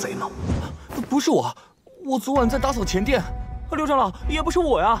耻小贼吗？不是我，我昨晚在打扫前殿。刘长老，也不是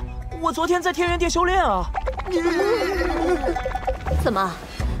我呀，我昨天在天元殿修炼啊。怎么，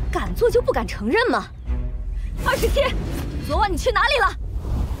敢做就不敢承认吗？27，昨晚你去哪里了？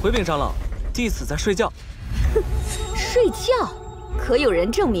回禀长老，弟子在睡觉。哼，睡觉？可有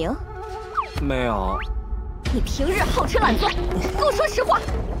人证明？没有。你平日好吃懒做，给我说实话，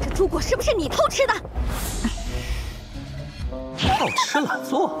这猪果是不是你偷吃的？好吃懒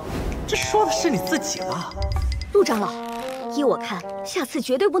做，这说的是你自己吧？陆长老，依我看，下次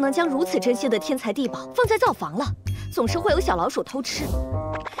绝对不能将如此珍惜的天才地宝放在灶房了，总是会有小老鼠偷吃。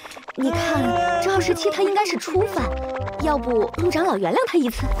你看，这27他应该是初犯，要不陆长老原谅他一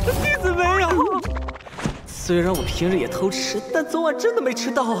次？弟子没有。虽然我平日也偷吃，但昨晚真的没吃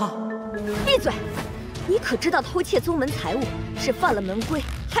到啊！闭嘴！你可知道偷窃宗门财物是犯了门规，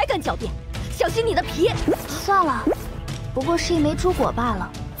还敢狡辩？小心你的皮！算了，不过是一枚猪果罢了，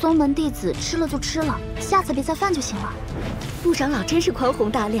宗门弟子吃了就吃了，下次别再犯就行了。陆长老真是宽宏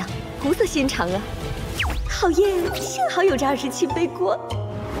大量，菩萨心肠啊！好耶，幸好有这27背锅。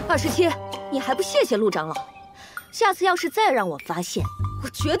27，你还不谢谢陆长老？下次要是再让我发现，我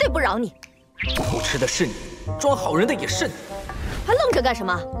绝对不饶你。偷吃的是你，装好人的也是你，还愣着干什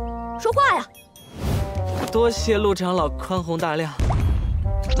么？说话呀！多谢陆长老宽宏大量。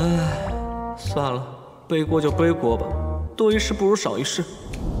唉，算了，背锅就背锅吧，多一事不如少一事。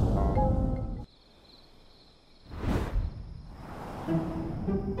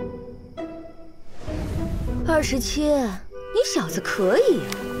27，你小子可以啊，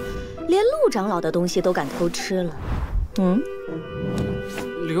连陆长老的东西都敢偷吃了。嗯，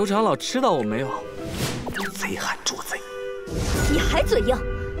刘长老知道我没有。贼喊捉贼，你还嘴硬？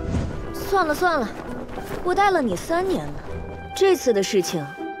算了算了，我带了你3年了，这次的事情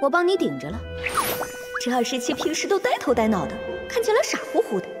我帮你顶着了。这27平时都呆头呆脑的，看起来傻乎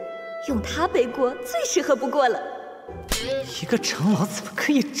乎的，用他背锅最适合不过了。一个长老怎么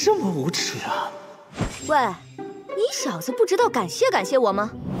可以这么无耻啊！喂，你小子不知道感谢感谢我吗？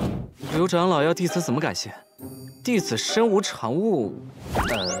刘长老要弟子怎么感谢？弟子身无长物，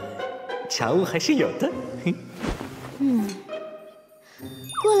长物还是有的。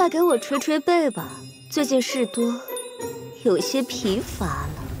过来给我捶捶背吧，最近事多，有些疲乏了。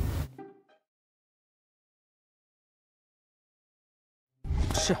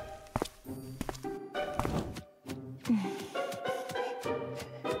是。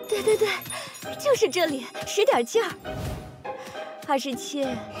对，就是这里，使点劲儿。27，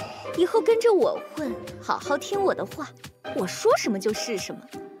以后跟着我混，好好听我的话，我说什么就是什么。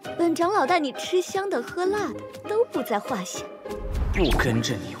本长老带你吃香的喝辣的都不在话下。不跟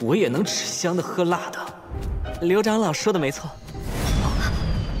着你，我也能吃香的喝辣的。刘长老说的没错。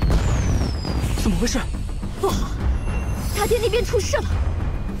怎么回事？不好，大殿那边出事了。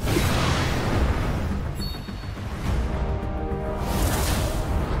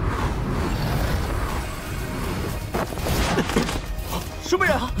什么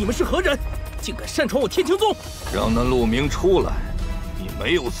人？你们是何人？竟敢擅闯我天青宗！让那陆明出来！你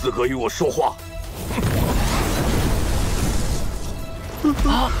没有资格与我说话。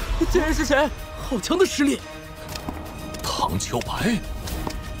啊！这人是谁？好强的实力！唐秋白，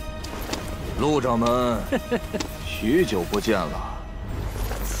陆掌门，许久不见了。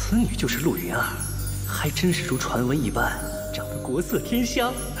此女就是陆云儿，还真是如传闻一般，长得国色天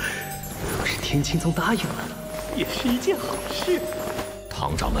香。若是天青宗答应了，也是一件好事。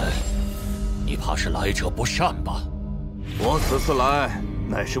唐掌门，你怕是来者不善吧？我此次来，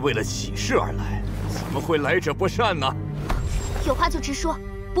乃是为了喜事而来，怎么会来者不善呢？有话就直说，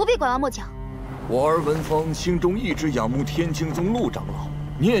不必拐弯抹角。我儿文峰心中一直仰慕天青宗陆长老，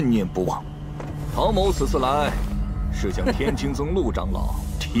念念不忘。唐某此次来，是将天青宗陆长老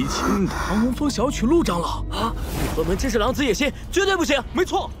提亲的。唐文峰小娶陆长老啊！我们真是狼子野心，绝对不行！没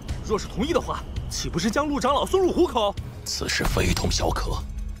错，若是同意的话，岂不是将陆长老送入虎口？此事非同小可，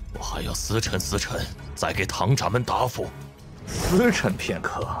我还要思忖思忖，再给唐掌门答复。思忖片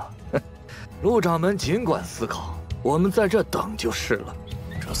刻，陆掌门尽管思考，我们在这等就是了。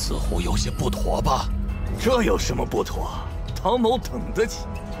这似乎有些不妥吧？这有什么不妥？唐某等得起，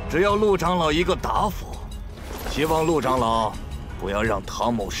只要陆长老一个答复。希望陆长老不要让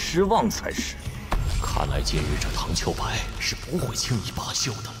唐某失望才是。看来今日这唐秋白是不会轻易罢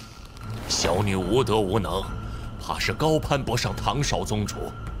休的。小女无德无能，怕是高攀不上唐少宗主。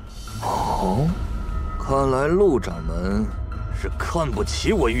哦，看来陆掌门是看不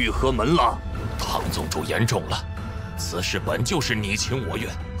起我玉河门了。唐宗主言重了，此事本就是你情我愿，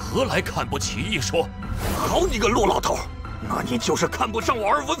何来看不起一说？好你个陆老头，那你就是看不上我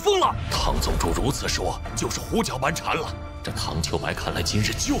儿文峰了。唐宗主如此说，就是胡搅蛮缠了。这唐秋白看来今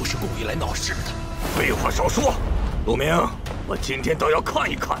日就是故意来闹事的。废话少说，陆明，我今天倒要看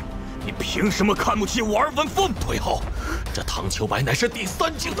一看，你凭什么看不起我儿文峰？退后！这唐秋白乃是第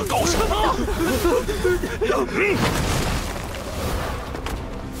3境的高手。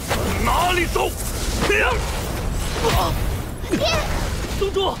哪里走？爹，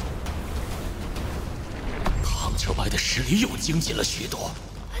宗主，唐秋白的实力又精进了许多。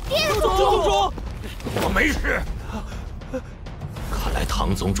爹，宗主，我没事。看来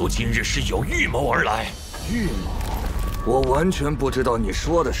唐宗主今日是有预谋而来。预谋？我完全不知道你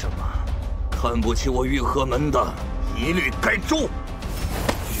说的什么。看不起我玉河门的，一律该诛。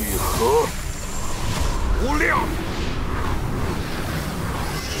玉河无量。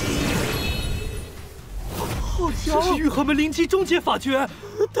好强！这是玉河门灵机终结法诀，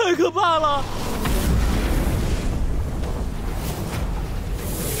太可怕了！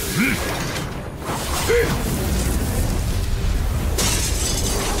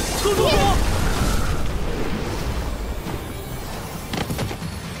宗主！爹！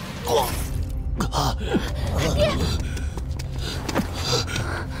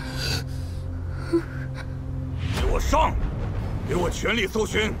给我上！给我全力搜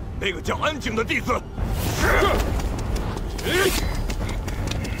寻那个叫安景的弟子。是。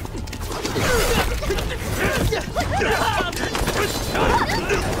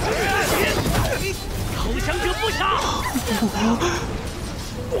投降者不杀！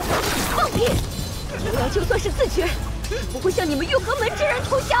放屁！我就算是自觉，不会向你们玉河门之人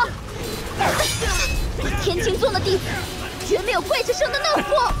投降。天青宗的弟子，绝没有怪之声的怒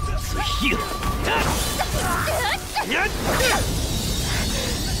火。嘴硬。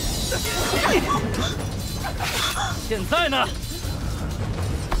现在呢？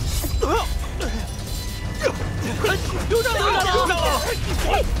又上了！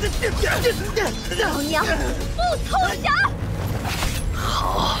老娘不投降！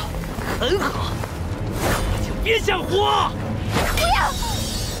好，很好，就别想活！不要！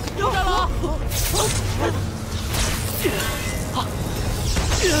又上了！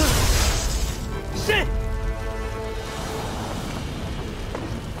谁？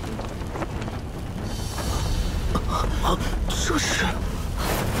这是？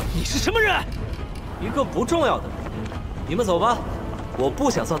你是什么人？一个不重要的人。你们走吧，我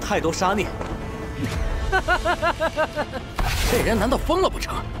不想造太多杀孽。这人难道疯了不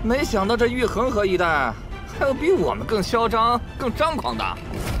成？没想到这玉恒河一带还有比我们更嚣张、更张狂的。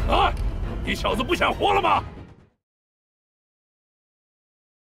哎，你小子不想活了吗？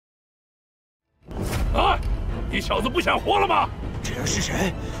哎，你小子不想活了吗？这人是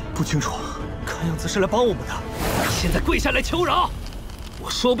谁？不清楚，看样子是来帮我们的。现在跪下来求饶，我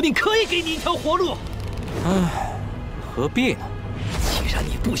说不定可以给你一条活路。唉，何必呢？既然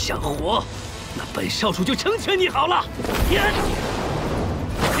你不想活，那本少主就成全你好了。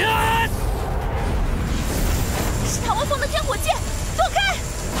是唐文峰的天火剑，躲开！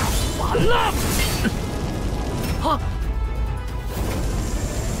完了！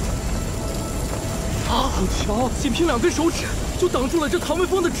好巧，仅凭2根手指就挡住了这唐文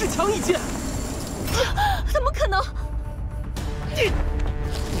峰的至强一剑。怎么可能？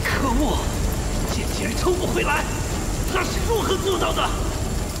可恶！剑竟然抽不回来，他是如何做到的？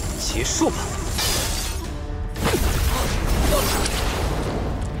结束吧。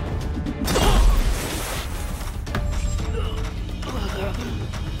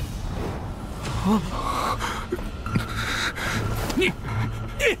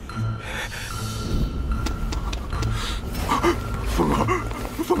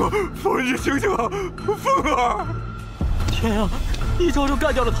凤儿，你醒醒啊！凤儿！天啊，一招就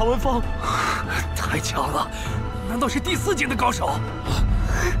干掉了唐文芳，太强了！难道是第4境的高手？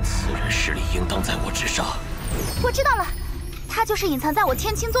此人实力应当在我之上。我知道了，他就是隐藏在我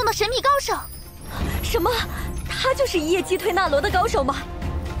天青宗的神秘高手。什么？他就是一夜击退那罗的高手吗？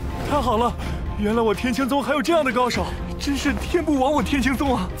太好了，原来我天青宗还有这样的高手，真是天不亡我天青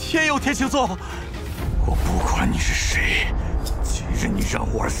宗啊！天佑天青宗！我不管你是谁，今日你让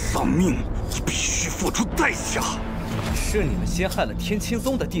我儿丧命，你必须付出代价。是你们先害了天青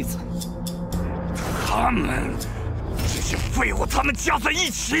宗的弟子。他们这些废物，他们加在一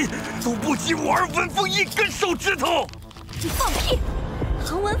起都不及我儿文峰1根手指头。你放屁！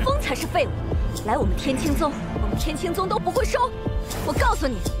唐文峰才是废物，来我们天青宗，我们天青宗都不会收。我告诉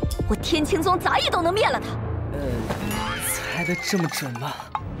你，我天青宗杂役都能灭了他。猜得这么准吗？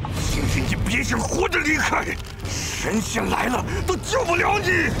今日你别想活着离开，神仙来了都救不了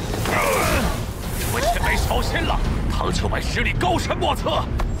你。这位前辈小心了，唐秋白实力高深莫测。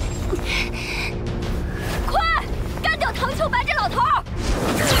快干掉唐秋白这老头！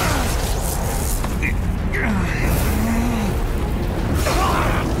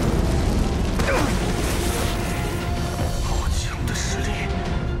好强的实力，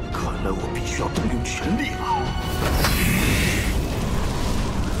看来我必须要动用全力了。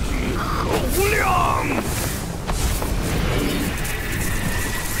玉河无量！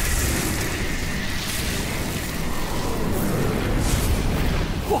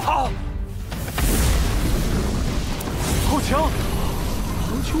哇！好强！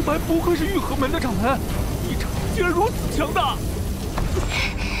唐秋白不愧是玉河门的掌门，一掌竟然如此强大！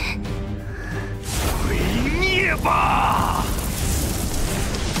毁灭吧！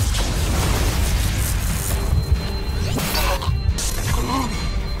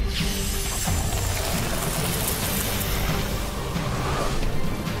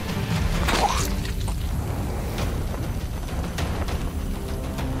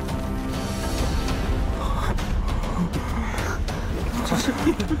这是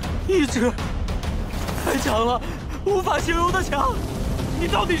一指，太强了，无法形容的强！你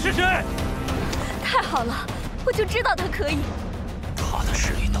到底是谁？太好了，我就知道他可以。他的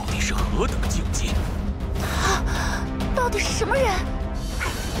实力到底是何等境界？他到底是什么人？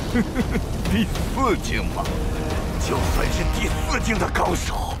第4境嘛，就算是第4境的高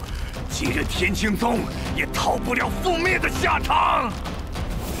手，今日天青宗也逃不了覆灭的下场。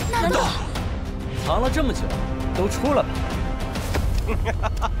难道藏了这么久，都出来吧？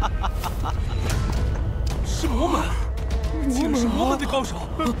是魔门，竟是魔门的高手。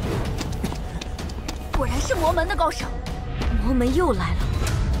果然是魔门的高手，魔门又来了，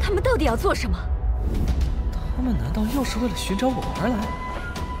他们到底要做什么？他们难道又是为了寻找我而来？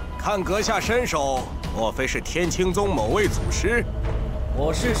看阁下身手，莫非是天青宗某位祖师？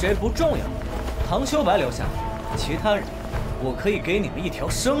我是谁不重要，唐秋白留下，其他人，我可以给你们一条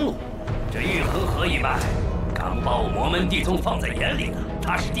生路。这玉恒河一脉，敢不把我魔门地宗放在眼里呢？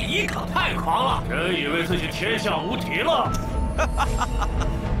他是第一个，太狂了！真以为自己天下无敌了？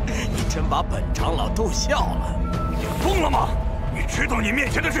你真把本长老逗笑了。你疯了吗？你知道你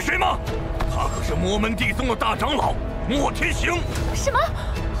面前的是谁吗？他可是魔门地宗的大长老莫天行。什么？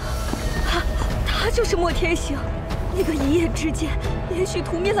他就是莫天行，那个一夜之间连续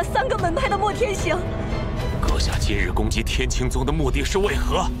屠灭了3个门派的莫天行。阁下今日攻击天青宗的目的是为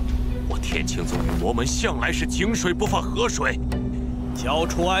何？我天青宗与魔门向来是井水不犯河水。交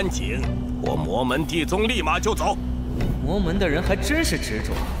出安景，我魔门地宗立马就走。魔门的人还真是执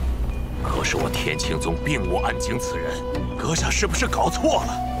着。可是我天青宗并无安景此人，阁下是不是搞错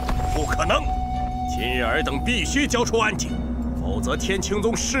了？不可能！今日尔等必须交出安景，否则天青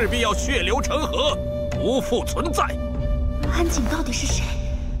宗势必要血流成河，不复存在。安景到底是谁？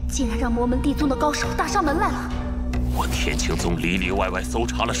竟然让魔门地宗的高手打上门来了！我天青宗里里外外搜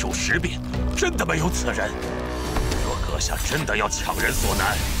查了数10遍，真的没有此人。若阁下真的要强人所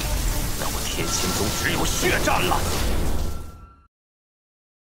难，那我天青宗只有血战了。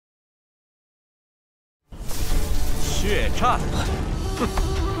血战？哼，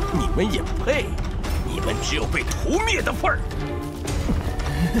你们也配？你们只有被屠灭的份儿。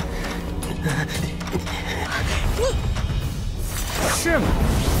你是吗？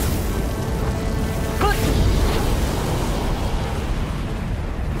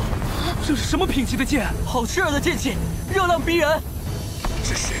这是什么品级的剑？好刺耳的剑气，热浪逼人。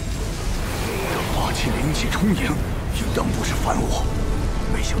只是这法器灵气充盈，应当不是凡物。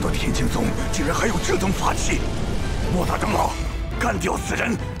没想到天青宗竟然还有这等法器。莫大长老，干掉此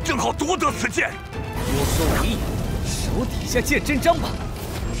人，正好夺得此剑。我说无益，手底下见真章吧。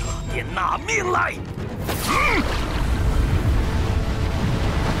便拿命来！撤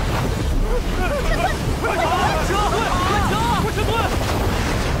退！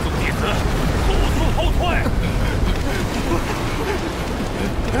宗弟子，速速后退！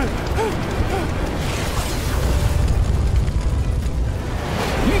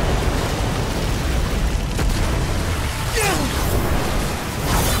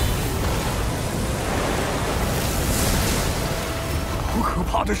好可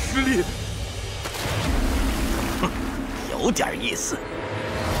怕的实力！哼，有点意思。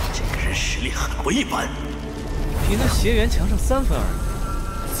这个人实力很不一般，比那邪缘强上3分而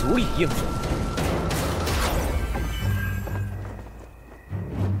已，足以应付。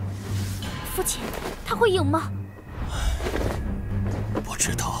父亲，他会赢吗？不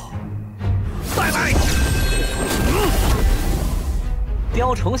知道。再来！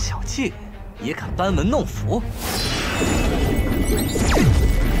雕虫小技也敢班门弄斧？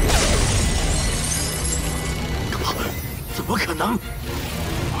怎么可能？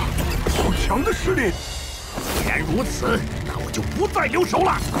好强的实力！既然如此，那我就不再留手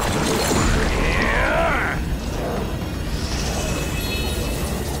了。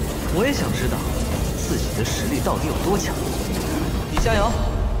我也想知道自己的实力到底有多强。你加油，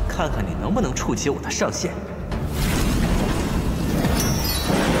看看你能不能触及我的上限。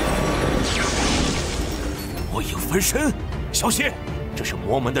我影分身，小心！这是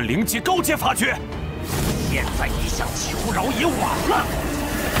魔门的灵级高阶法诀。现在你想求饶也晚了。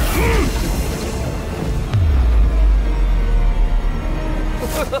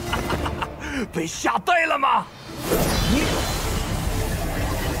被吓呆了吗？你。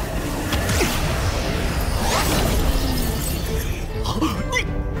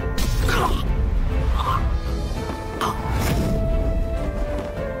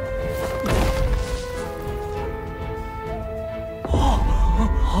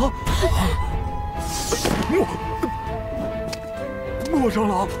莫长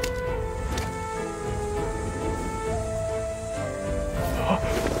老，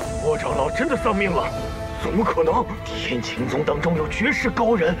莫长老真的丧命了？怎么可能？天青宗当中有绝世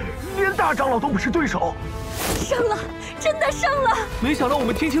高人，连大长老都不是对手。胜了，真的胜了！没想到我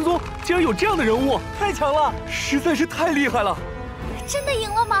们天青宗竟然有这样的人物，太强了，实在是太厉害了！真的赢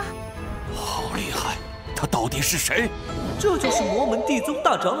了吗？好厉害！他到底是谁？这就是魔门地宗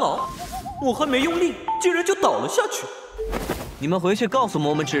大长老，我还没用力，竟然就倒了下去。你们回去告诉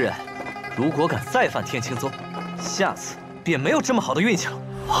魔门之人，如果敢再犯天青宗，下次便没有这么好的运气了。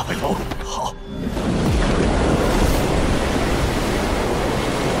阿北龙，好。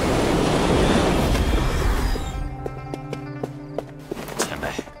前辈，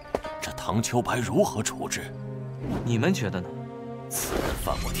这唐秋白如何处置？你们觉得呢？此人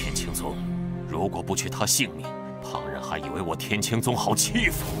犯我天青宗，如果不取他性命，还以为我天青宗好欺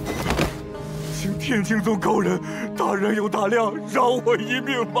负。请天青宗高人大人有大量，饶我一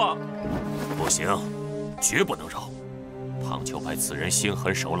命吧！不行，绝不能饶。唐秋白此人心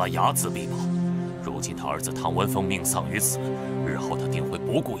狠手辣，睚眦必报。如今他儿子唐文凤命丧于此，日后他定会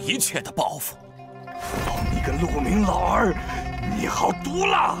不顾一切的报复。你个陆明老儿，你好毒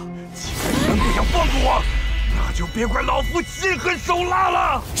辣！既然不想放过我，那就别怪老夫心狠手辣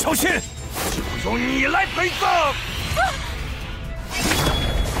了。小心，就由你来陪葬。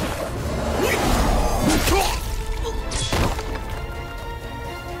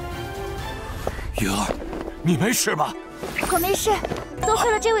玉儿，你没事吧？我没事，多亏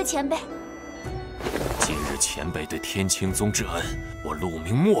了这位前辈。今日前辈对天青宗之恩，我陆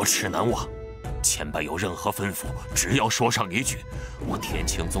明没齿难忘。前辈有任何吩咐，只要说上一句，我天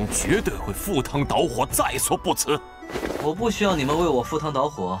青宗绝对会赴汤蹈火，在所不辞。我不需要你们为我赴汤蹈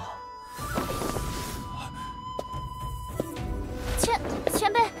火。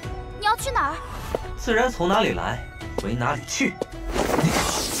前辈，你要去哪儿？自然从哪里来，回哪里去。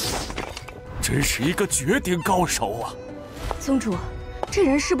真是一个绝顶高手啊！宗主，这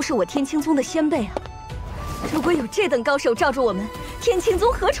人是不是我天青宗的先辈啊？如果有这等高手罩住我们，天青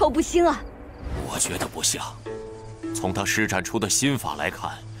宗何愁不兴啊？我觉得不像。从他施展出的心法来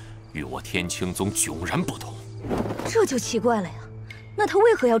看，与我天青宗迥然不同。这就奇怪了呀。那他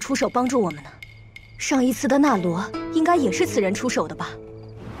为何要出手帮助我们呢？上一次的那罗应该也是此人出手的吧？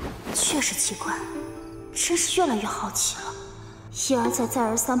确实奇怪，真是越来越好奇了。一而再，再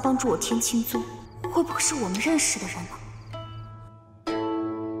而三帮助我天青宗，会不会是我们认识的人呢？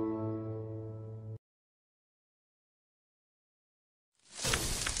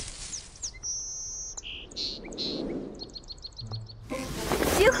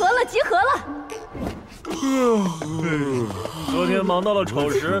集合了，集合了！昨天忙到了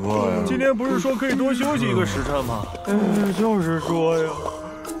丑时，今天不是说可以多休息1个时辰吗？就是说呀，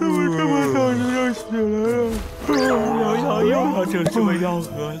我这么早就起来了，又要整什么幺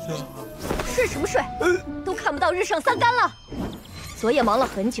蛾子？睡什么睡？都看不到日上三竿了。昨夜忙了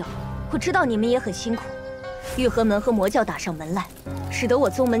很久，我知道你们也很辛苦。玉河门和魔教打上门来，使得我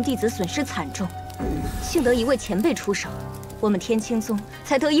宗门弟子损失惨重。幸得一位前辈出手，我们天青宗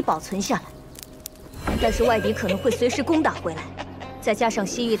才得以保存下来。但是外敌可能会随时攻打回来，再加上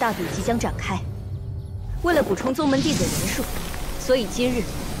西域大比即将展开，为了补充宗门弟子人数，所以今日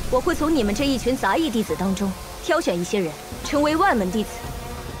我会从你们这一群杂役弟子当中挑选一些人，成为外门弟子。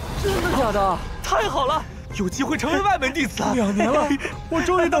真的假的？太好了，有机会成为外门弟子！2年了，我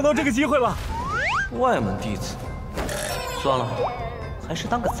终于等到这个机会了。外门弟子，算了，还是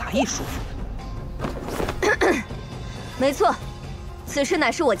当个杂役舒服。没错，此事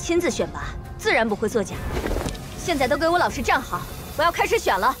乃是我亲自选拔，自然不会作假。现在都给我老实站好，我要开始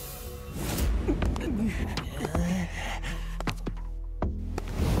选了。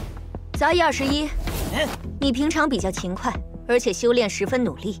杂役21，你平常比较勤快，而且修炼十分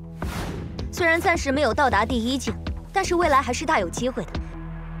努力。虽然暂时没有到达第1境，但是未来还是大有机会的。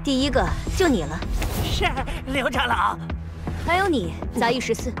第1个就你了。是，刘长老。还有你，杂役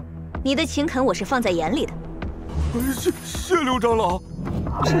14，你的勤恳我是放在眼里的。谢刘长老。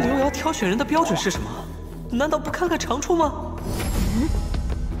这刘瑶挑选人的标准是什么？难道不看看长处吗？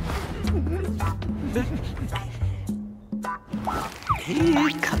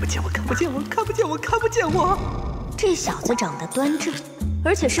看不见我，看不见我，看不见我，看不见我！这小子长得端正，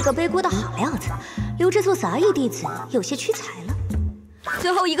而且是个背锅的好料子，留着做杂役弟子有些屈才了。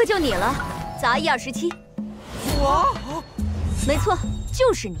最后一个就你了，杂役27。我？没错，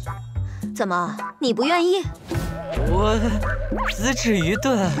就是你。怎么，你不愿意？我资质愚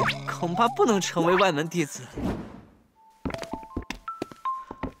钝，恐怕不能成为外门弟子。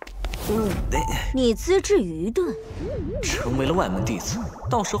你资质愚钝，成为了外门弟子，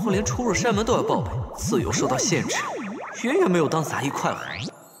到时候连出入山门都要报备，自由受到限制，远远没有当杂役快活。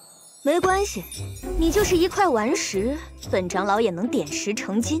没关系，你就是一块顽石，本长老也能点石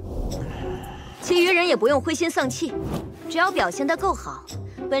成金。其余人也不用灰心丧气，只要表现得够好，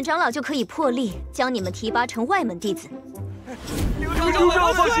本长老就可以破例将你们提拔成外门弟子。刘长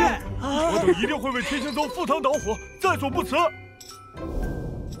老放心，我等一定会为天星宗赴汤蹈火，在所不辞。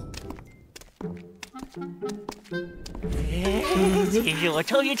今日我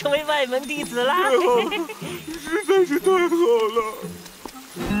终于成为外门弟子啦！实在是太好了。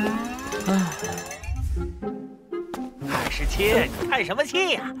27，你叹什么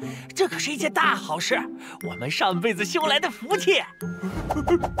气呀？这可是一件大好事，我们上辈子修来的福气。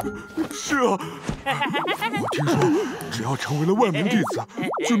是啊，我听说只要成为了外门弟子，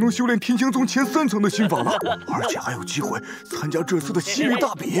就能修炼天星宗前3层的心法了，而且还有机会参加这次的西域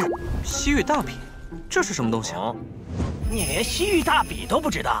大比。西域大比？这是什么东西啊？你连西域大比都不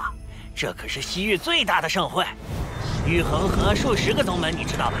知道？这可是西域最大的盛会，玉衡河数10个宗门，你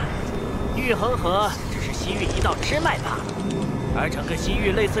知道吧？玉衡河只是西域一道支脉罢了，而整个西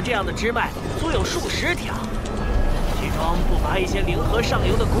域类似这样的支脉足有数10条，其中不乏一些灵河上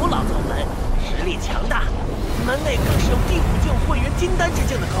游的古老宗门，实力强大，门内更是有第5境混元金丹之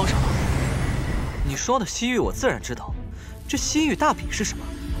境的高手。你说的西域我自然知道，这西域大比是什么？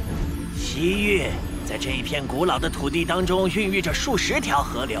西域在这一片古老的土地当中孕育着数10条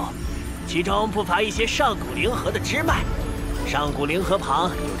河流，其中不乏一些上古灵河的支脉。上古灵河旁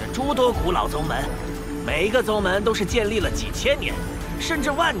有着诸多古老宗门，每一个宗门都是建立了几千年，甚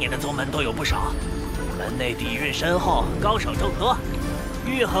至万年的宗门都有不少。门内底蕴深厚，高手众多。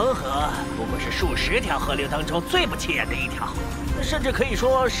玉衡河不过是数10条河流当中最不起眼的一条，甚至可以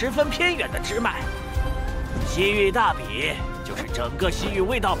说十分偏远的支脉。西域大比就是整个西域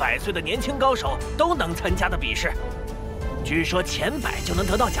未到100岁的年轻高手都能参加的比试，据说前100就能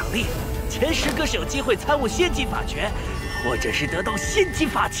得到奖励，前10个是有机会参悟仙级法诀，或者是得到仙级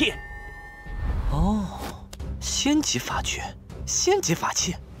法器。哦，仙级法诀，仙级法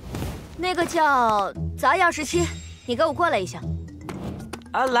器。那个叫杂役27，你给我过来一下。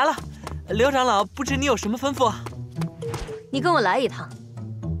啊，来了，刘长老，不知你有什么吩咐啊？你跟我来一趟。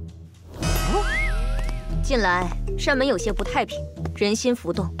近来山门有些不太平，人心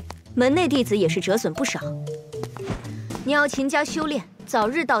浮动，门内弟子也是折损不少。你要勤加修炼，早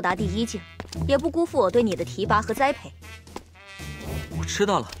日到达第1境，也不辜负我对你的提拔和栽培。我知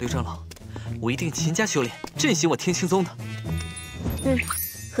道了，刘长老，我一定勤加修炼，振兴我天青宗的。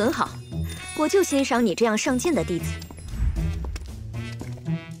很好，我就欣赏你这样上进的弟子。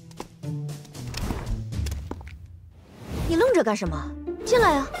你愣着干什么？进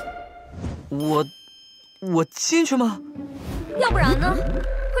来啊！我进去吗？要不然呢？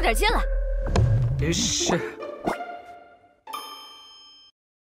快点进来。是。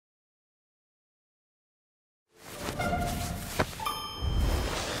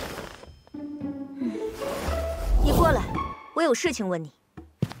你过来，我有事情问你。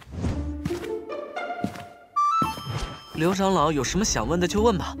刘长老有什么想问的就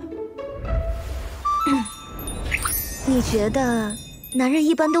问吧。你觉得男人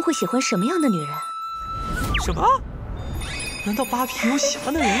一般都会喜欢什么样的女人？什么？难道扒皮有喜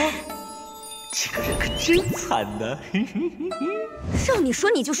欢的人吗？这个人可真惨呢！让你说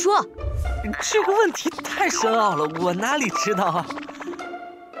你就说。这个问题太深奥了，我哪里知道啊？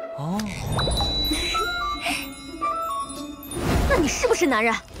哦，那你是不是男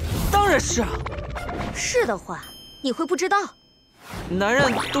人？当然是啊。是的话，你会不知道？男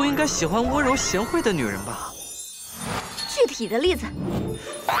人都应该喜欢温柔贤惠的女人吧？具体的例子，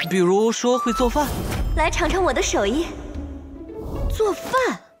比如说会做饭。来尝尝我的手艺。做饭，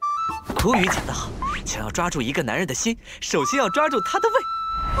古语讲得好，想要抓住一个男人的心，首先要抓住他的胃。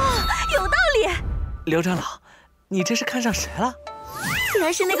有道理。刘长老，你这是看上谁了？竟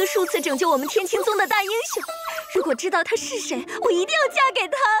然是那个数次拯救我们天青宗的大英雄。如果知道他是谁，我一定要嫁给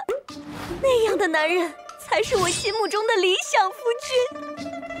他。那样的男人才是我心目中的理想夫君。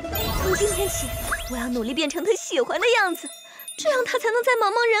从今天起，我要努力变成他喜欢的样子，这样他才能在茫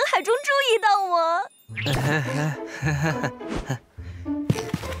茫人海中注意到我。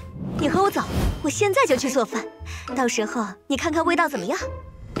你和我走，我现在就去做饭，到时候你看看味道怎么样。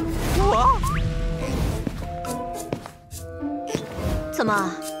怎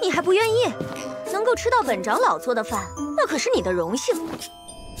么，你还不愿意？能够吃到本长老做的饭，那可是你的荣幸。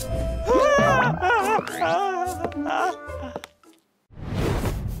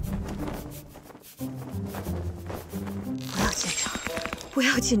不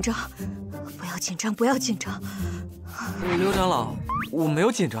要紧张，不要紧张，不要紧张。刘长老，我没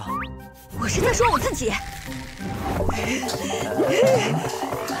有紧张，我是在说我自己。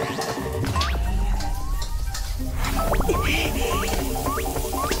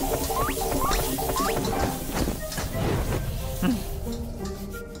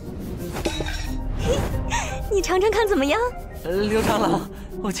你尝尝看怎么样？刘长老，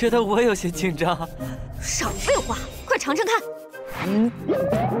我觉得我有些紧张。少废话，快尝尝看。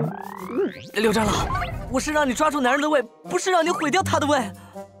刘长老，我是让你抓住男人的胃，不是让你毁掉他的胃。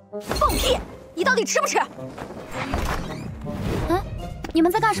放屁！你到底吃不吃？你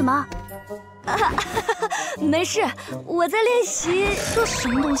们在干什么？没事，我在练习。这什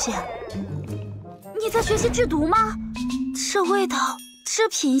么东西？你在学习制毒吗？这味道，这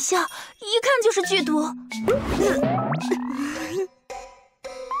品相，一看就是剧毒。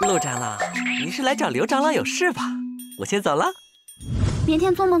陆长老，您是来找刘长老有事吧？我先走了。明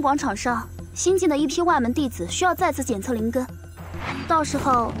天宗门广场上新进的一批外门弟子需要再次检测灵根，到时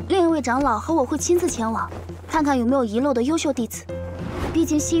候另一位长老和我会亲自前往，看看有没有遗漏的优秀弟子。毕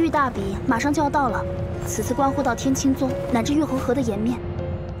竟西域大比马上就要到了，此次关乎到天青宗乃至月河河的颜面。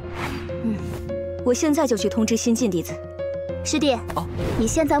我现在就去通知新进弟子。师弟，你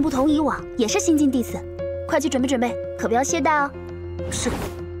现在不同以往，也是新进弟子，快去准备准备，可不要懈怠哦。是，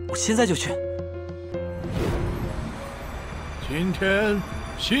我现在就去。今天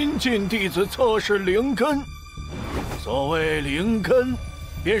新进弟子测试灵根。所谓灵根，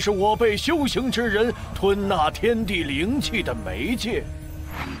便是我辈修行之人吞纳天地灵气的媒介。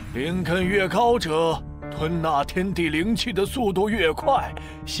灵根越高者，吞纳天地灵气的速度越快，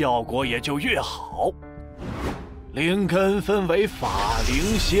效果也就越好。灵根分为法、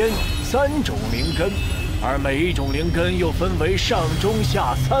灵、仙3种灵根，而每一种灵根又分为上、中、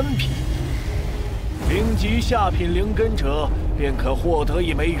下3品。灵级下品灵根者，便可获得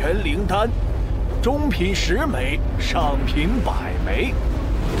1枚元灵丹，中品10枚，上品100枚。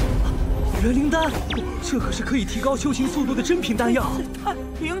元灵丹，这可是可以提高修行速度的珍品丹药。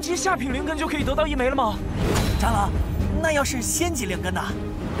灵级下品灵根就可以得到1枚了吗？长老，那要是仙级灵根呢？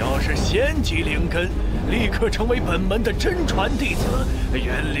要是仙级灵根，立刻成为本门的真传弟子，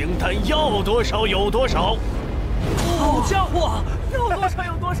元灵丹要多少有多少。好家伙，要多少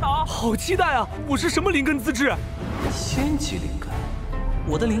有多少！好期待啊！我是什么灵根资质？仙级灵根，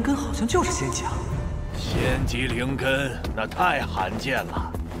我的灵根好像就是仙级啊。仙级灵根那太罕见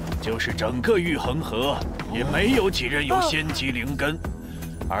了，就是整个玉衡河也没有几人有仙级灵根，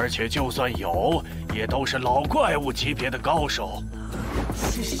而且就算有，也都是老怪物级别的高手。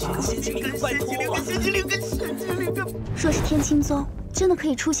仙级灵根，仙级灵根，仙级灵根，仙级灵根。若是天青宗真的可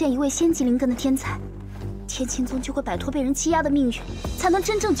以出现一位仙级灵根的天才，天青宗就会摆脱被人欺压的命运，才能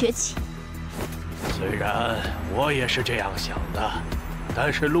真正崛起。虽然我也是这样想的，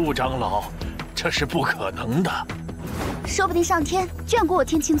但是陆长老，这是不可能的。说不定上天眷顾我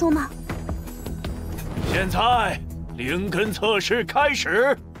天青宗呢。现在灵根测试开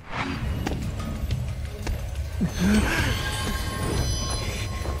始。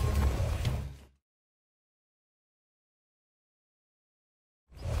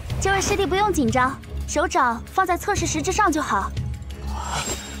这位师弟不用紧张，手掌放在测试石之上就好。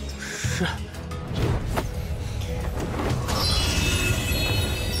是。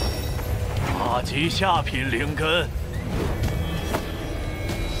8级下品灵根。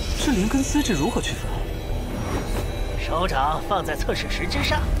这灵根资质如何区分？手掌放在测试石之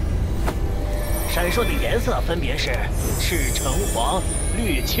上，闪烁的颜色分别是赤、橙、黄、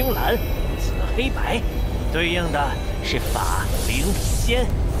绿、青、蓝、紫、黑、白，对应的是法、灵、仙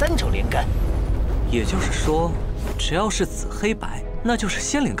3种灵根。也就是说，只要是紫、黑、白，那就是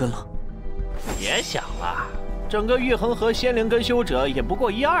仙灵根了。别想了，整个玉衡河仙灵根修者也不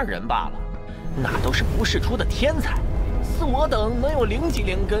过1、2人罢了，那都是不世出的天才。似我等能有0级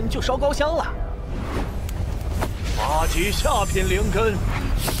灵根就烧高香了。8级下品灵根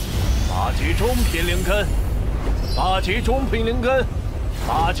，8级中品灵根，8级中品灵根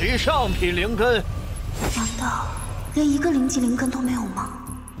，8级上品灵根。难道连1个0级灵根都没有吗？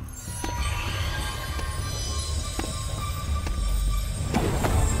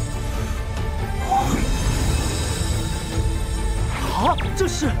啊，这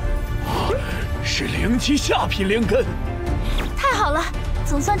是0级下品灵根。太好了，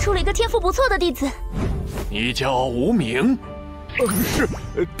总算出了一个天赋不错的弟子。你叫无名？是，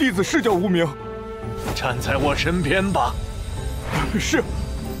弟子是叫无名。站在我身边吧。是。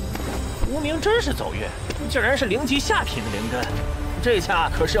无名真是走运，竟然是0级下品的灵根，这下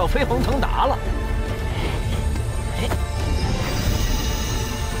可是要飞黄腾达了。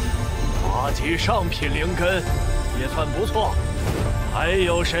8级上品灵根也算不错，还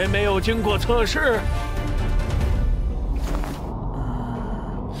有谁没有经过测试？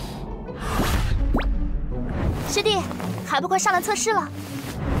师弟，还不快上来测试了？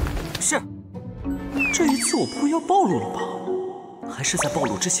是。这一次我不会要暴露了吧？还是在暴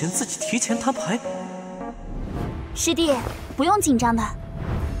露之前自己提前摊牌？师弟，不用紧张的。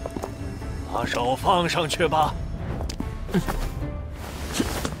把手放上去吧。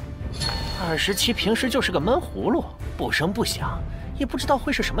27平时就是个闷葫芦，不声不响，也不知道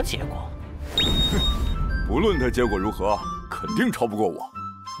会是什么结果。不论他结果如何，肯定超不过我。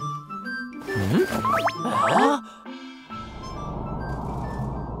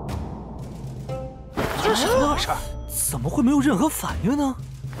这是怎么回事？怎么会没有任何反应呢？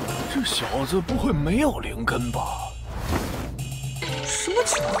这小子不会没有灵根吧？什么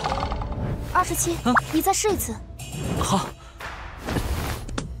情况？27，你再试一次。好。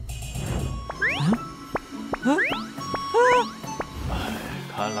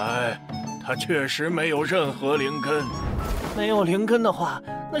看来他确实没有任何灵根。没有灵根的话，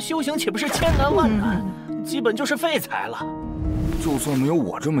那修行岂不是千难万难，基本就是废材了。就算没有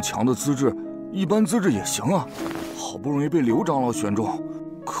我这么强的资质，一般资质也行啊。好不容易被刘长老选中，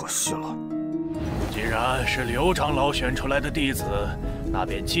可惜了。既然是刘长老选出来的弟子，那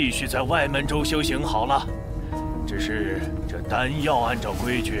便继续在外门州修行好了。只是这丹药按照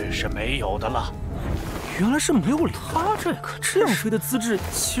规矩是没有的了。原来是没有他这样谁的资质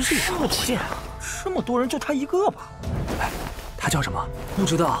其实也不浅啊！这么多人就他一个吧？哎，他叫什么？不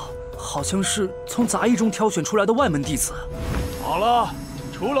知道，好像是从杂役中挑选出来的外门弟子。好了，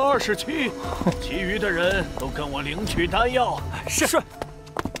除了27，其余的人都跟我领取丹药。是。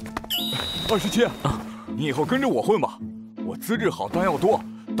27，你以后跟着我混吧，我资质好，丹药多，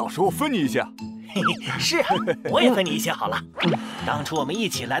到时候分你一些。是啊，我也分你一些好了。当初我们一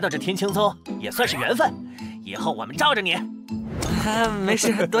起来到这天青宗，也算是缘分。以后我们罩着你。没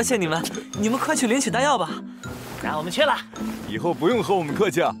事，多谢你们。你们快去领取丹药吧。那我们去了。以后不用和我们客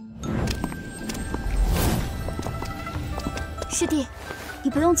气啊。师弟，你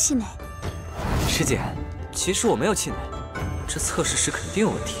不用气馁。师姐，其实我没有气馁，这测试时肯定有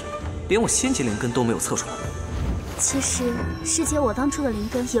问题，连我仙级灵根都没有测出来。其实师姐，我当初的灵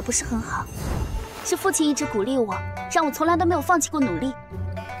根也不是很好。是父亲一直鼓励我，让我从来都没有放弃过努力。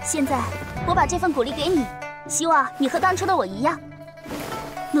现在我把这份鼓励给你，希望你和当初的我一样，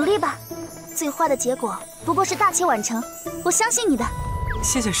努力吧。最坏的结果不过是大器晚成，我相信你的。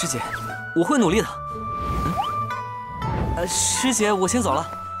谢谢师姐，我会努力的。师姐，我先走了。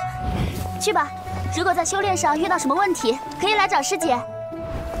去吧，如果在修炼上遇到什么问题，可以来找师姐。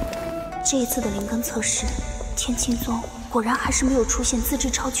这一次的灵根测试，天青宗果然还是没有出现资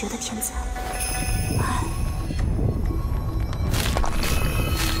质超绝的天才。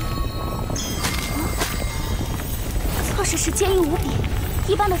测试时坚硬无比，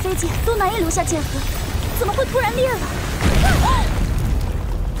一般的飞剑都难以留下剑痕，怎么会突然裂了？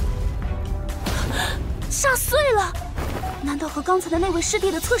炸碎了！难道和刚才的那位师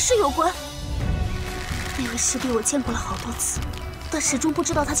弟的测试有关？那位师弟我见过了好多次，但始终不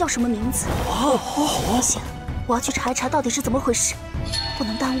知道他叫什么名字。好危险！我要去查一查到底是怎么回事，不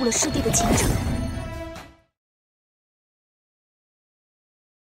能耽误了师弟的前程。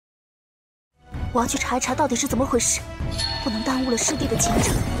我要去查一查到底是怎么回事，不能耽误了师弟的前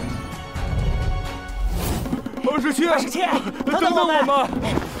程。27，等等我们！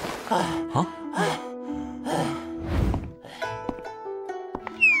啊！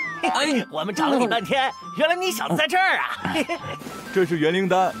我们找了你半天，原来你小子在这儿啊！这是元灵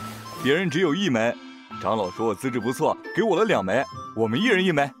丹，别人只有1枚，长老说我资质不错，给我了2枚，我们1人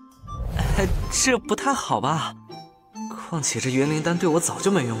1枚。这不太好吧？况且这元灵丹对我早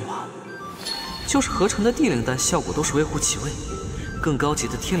就没用过。就是合成的地灵丹效果都是微乎其微，更高级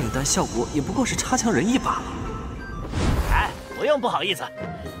的天灵丹效果也不过是差强人意罢了。哎，不用不好意思，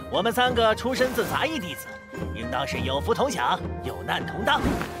我们3个出身自杂役弟子，应当是有福同享，有难同当。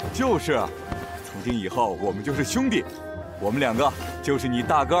就是，从今以后我们就是兄弟，我们2个就是你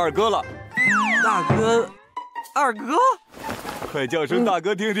大哥二哥了。大哥，二哥，快叫声大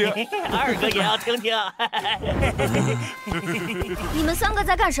哥听听。二哥也要听听。你们3个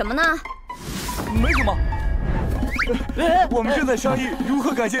在干什么呢？没什么，我们正在商议如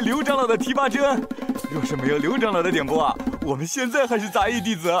何感谢刘长老的提拔之恩。若是没有刘长老的点拨啊，我们现在还是杂役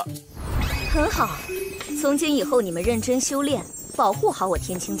弟子。很好，从今以后你们认真修炼，保护好我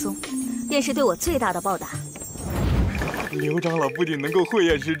天青宗，便是对我最大的报答。刘长老不仅能够慧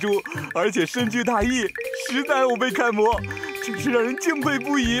眼识珠，而且深具大义，实在偶被楷模，真是让人敬佩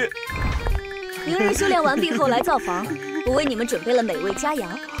不已。明日修炼完毕后来造访，我为你们准备了美味佳肴。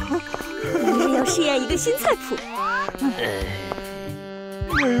明日要试验一个新菜谱。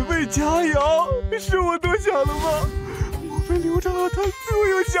美味佳肴，是我多想了吗？莫非刘长老他对我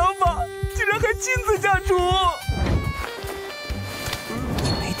有想法，竟然还亲自下厨？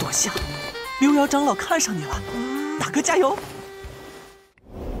你没多想，刘瑶长老看上你了，大哥加油！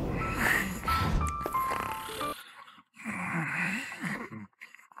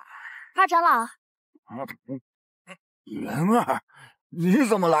二长老，元儿，你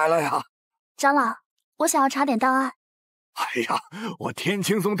怎么来了呀？长老，我想要查点档案。哎呀，我天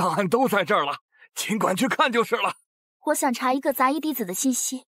青宗档案都在这儿了，尽管去看就是了。我想查一个杂役弟子的信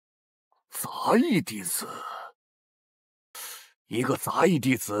息。杂役弟子？一个杂役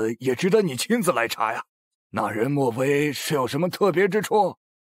弟子也值得你亲自来查呀？那人莫非是有什么特别之处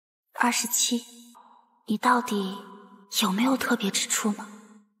？27，你到底有没有特别之处呢？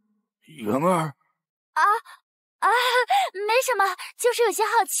元儿。没什么，就是有些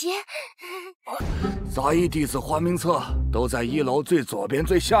好奇。杂役弟子花名册都在1楼最左边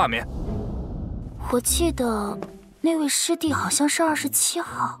最下面。我记得那位师弟好像是27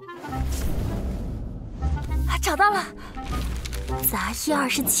号。找到了，杂役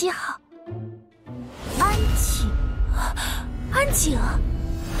27号，安景，安景。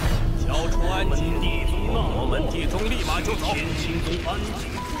交出安景，我们地宗立马就走。天青宗安景。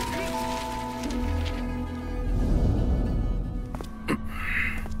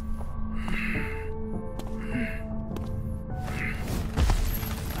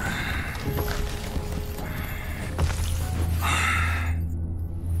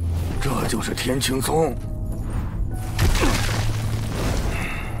 这就是天青宗。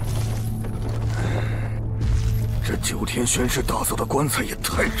这9天宣誓大嫂的棺材也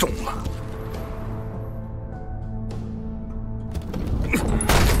太重了。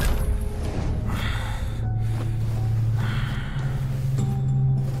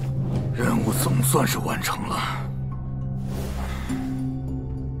任务总算是完成了。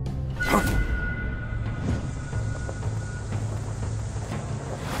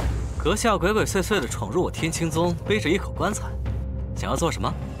 阁下鬼鬼祟祟地闯入我天青宗，背着一口棺材，想要做什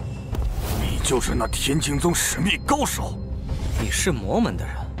么？你就是那天青宗神秘高手。你是魔门的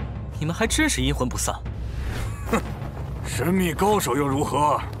人，你们还真是阴魂不散。哼，神秘高手又如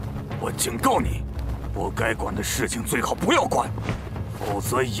何？我警告你，不该管的事情最好不要管，否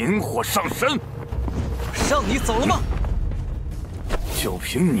则引火上身。我让你走了吗？就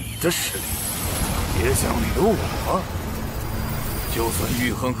凭你的实力，也想留我？ 就算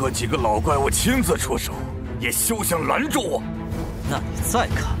玉衡和几个老怪物亲自出手，也休想拦住我。那你再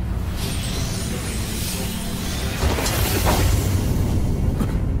看，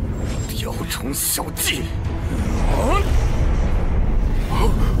雕虫小技！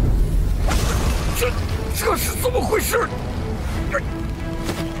这是怎么回事？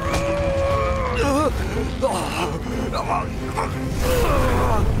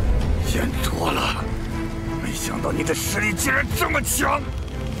眼拙了。 没想到你的实力竟然这么强！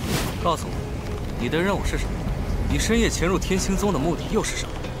告诉我，你的任务是什么？你深夜潜入天青宗的目的又是什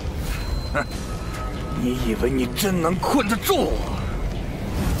么？哼，你以为你真能困得住我？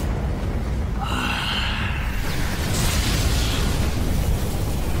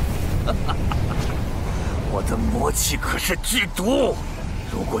我的魔气可是剧毒，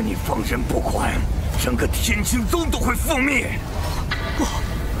如果你放任不管，整个天青宗都会覆灭。不好！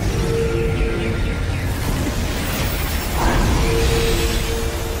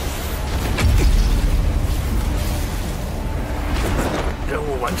 任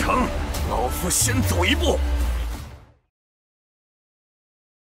务完成，老夫先走一步。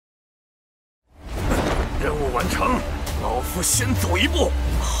任务完成，老夫先走一步。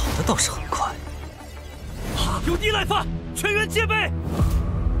跑的倒是很快。有敌来犯，全员戒备。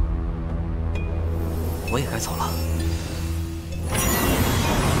我也该走了。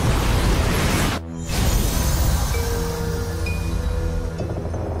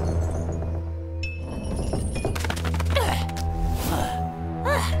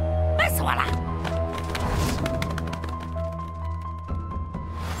 闷死我了！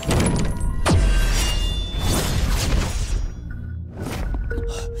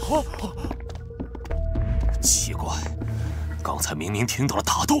奇怪，刚才明明听到了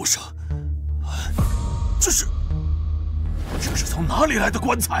打斗声，这是从哪里来的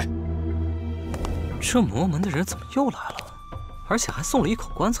棺材？这魔门的人怎么又来了？而且还送了一口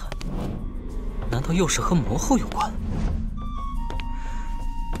棺材？难道又是和魔后有关？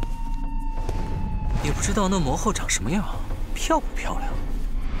 也不知道那魔后长什么样，漂不漂亮？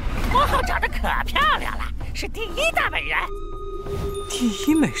魔后长得可漂亮了，是第1大美人。第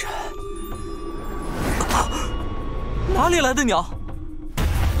1美人？哪里来的鸟？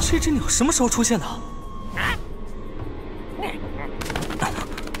这只鸟什么时候出现的？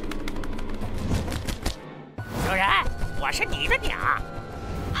主人，我是你的鸟。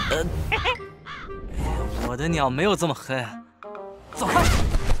我的鸟没有这么黑。走开！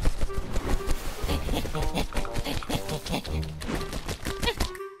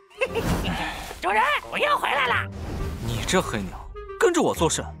 主人，我又回来了。你这黑鸟，跟着我做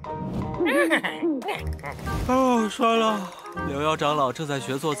甚？哦，算了，柳妖长老正在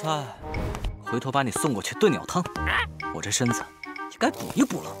学做菜，回头把你送过去炖鸟汤。我这身子也该补一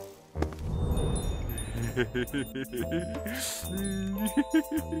补了。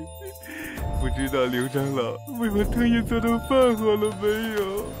不知道刘长老为我特意做的饭好了没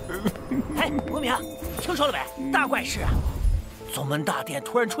有？哎，无名，听说了没？大怪事啊！宗门大殿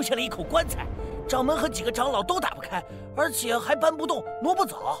突然出现了一口棺材，掌门和几个长老都打不开，而且还搬不动、挪不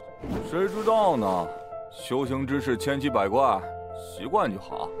走。谁知道呢？修行之事千奇百怪，习惯就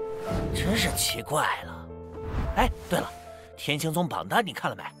好。真是奇怪了。哎，对了，天星宗榜单你看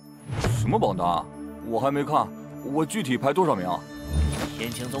了没？什么榜单？我还没看，我具体排多少名啊？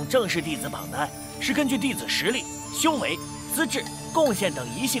天青宗正式弟子榜单是根据弟子实力、修为、资质、贡献等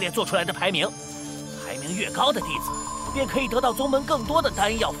一系列做出来的排名，排名越高的弟子，便可以得到宗门更多的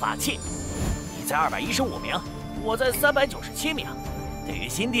丹药法器。你在215名，我在397名。对于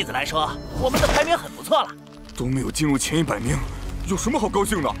新弟子来说，我们的排名很不错了。都没有进入前100名，有什么好高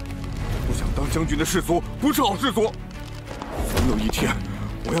兴的？不想当将军的士卒不是好士卒。总有一天，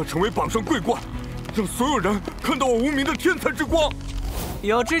我要成为榜上桂冠，让所有人看到我无名的天才之光。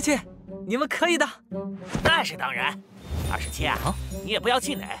有志气，你们可以的。那是当然。27啊，你也不要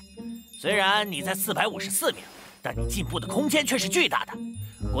气馁。虽然你在454名，但你进步的空间却是巨大的。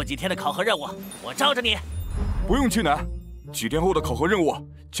过几天的考核任务，我罩着你。不用气馁，几天后的考核任务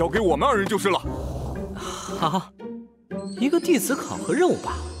交给我们2人就是了。好，一个弟子考核任务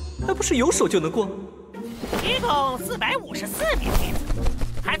吧，还不是有手就能过？一共454名弟子，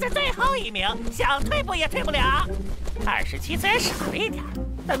还在最后1名，想退步也退不了。27虽然少了一点，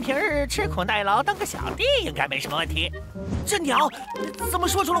但平日吃苦耐劳当个小弟应该没什么问题。这鸟怎么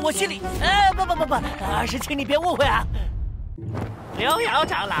说出了我心里？不，27你别误会啊。刘瑶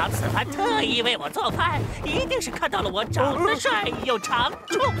长老此番特意为我做饭，一定是看到了我长得帅又长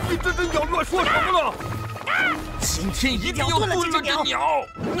处。你这只鸟乱说什么了？今天一定要炖了这只鸟！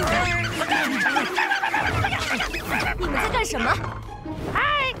你们在干什么？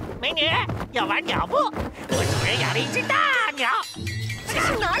嗨，美女，要玩鸟不？我主人养了一只大鸟。这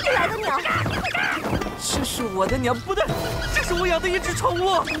是哪里来的鸟？这是我的鸟，不对，这是我养的一只宠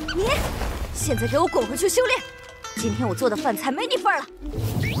物。你现在给我滚回去修炼！今天我做的饭菜没你份了。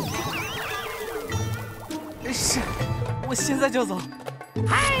是，我现在就走。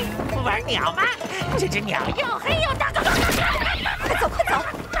嗨，不玩鸟吗？这只鸟又黑又大。快走，快走！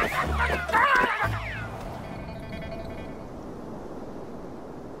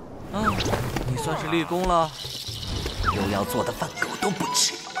你算是立功了。刘瑶做的饭狗都不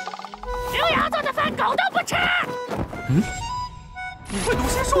吃。刘瑶做的饭狗都不吃。你会读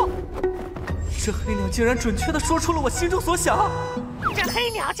心术？这黑鸟竟然准确地说出了我心中所想。这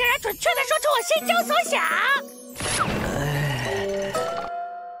黑鸟竟然准确地说出我心中所想。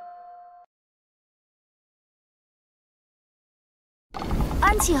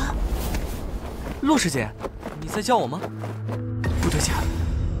安景，陆师姐，你在叫我吗？不对劲，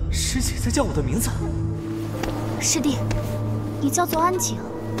师姐在叫我的名字。师弟，你叫做安景。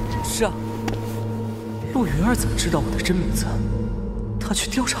是啊。陆云儿怎么知道我的真名字？她去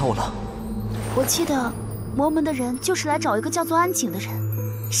调查我了。我记得魔门的人就是来找一个叫做安景的人，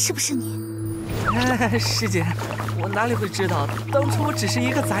是不是你？师姐，我哪里会知道？当初我只是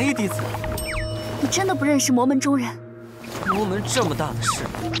一个杂役弟子。你真的不认识魔门中人？魔门这么大的事，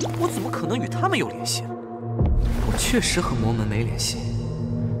我怎么可能与他们有联系？我确实和魔门没联系，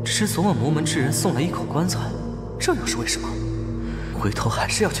只是昨晚魔门之人送来一口棺材，这又是为什么？回头还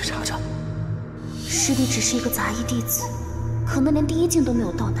是要去查查。师弟只是一个杂役弟子，可能连第1境都没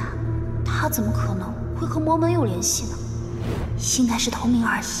有到达，他怎么可能会和魔门有联系呢？应该是同名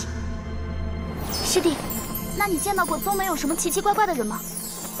而已。师弟，那你见到过宗门有什么奇奇怪怪的人吗？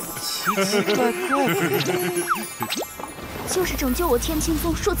奇奇怪怪的人？就是拯救我天青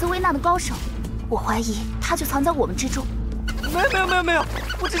宗数次危难的高手，我怀疑他就藏在我们之中。没有，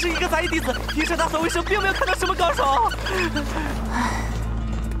我只是一个杂役弟子，平时打扫卫生，并没有看到什么高手。唉，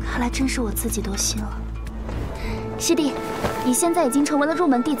看来真是我自己多心了。师弟，你现在已经成为了入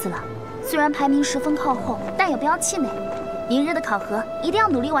门弟子了，虽然排名十分靠后，但也不要气馁。明日的考核一定要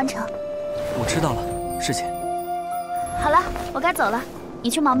努力完成。我知道了，师姐。好了，我该走了，你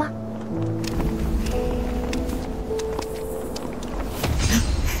去忙吧。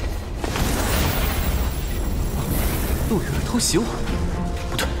陆云儿偷袭我？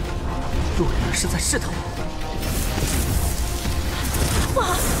不对，陆云儿是在试探我。不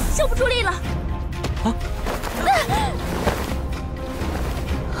好，收不住力了！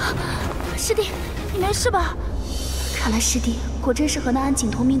师弟，你没事吧？看来师弟果真是和那安景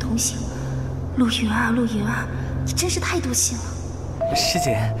同名同姓。陆云儿，陆云儿，你真是太多心了。师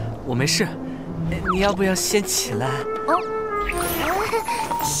姐，我没事，你要不要先起来？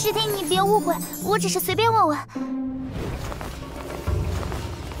师弟，你别误会，我只是随便问问。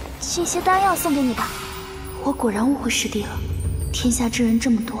这些丹药送给你吧。我果然误会师弟了，天下之人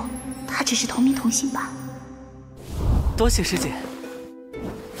这么多，他只是同名同姓罢了。多谢师姐。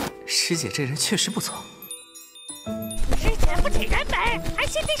师姐这人确实不错。师姐不仅人美，还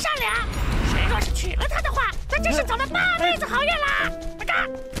心地善良。谁若是娶了她的话，那真是走了8辈子好运啦！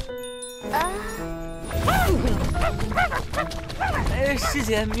师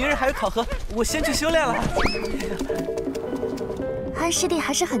姐，明日还有考核，我先去修炼了。安师弟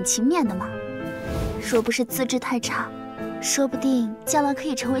还是很勤勉的嘛。若不是资质太差，说不定将来可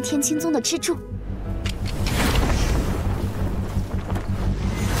以成为天青宗的支柱。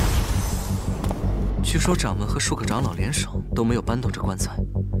据说掌门和数个长老联手都没有搬动这棺材，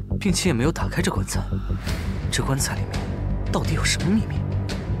并且也没有打开这棺材。这棺材里面到底有什么秘密？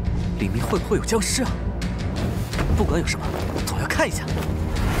里面会不会有僵尸啊？不管有什么，总要看一下。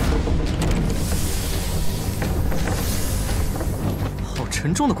好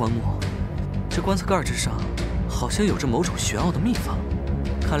沉重的棺木，这棺材盖之上好像有着某种玄奥的秘法。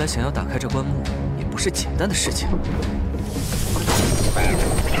看来想要打开这棺木也不是简单的事情。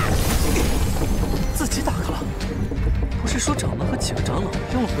自己打开了。不是说掌门和几个长老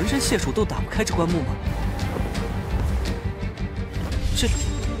用了浑身解数都打不开这棺木吗？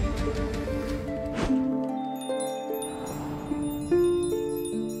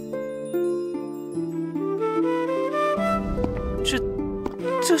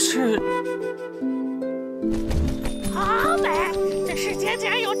这是……好美！这世间竟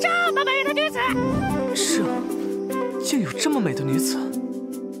然有这么美的女子！是啊，竟有这么美的女子。难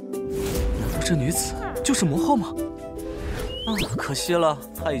道这女子就是魔后吗？可惜了，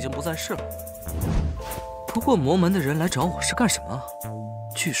她已经不在世了。不过魔门的人来找我是干什么？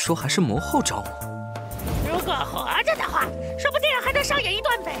据说还是魔后找我。如果活着的话，说不定还能上演一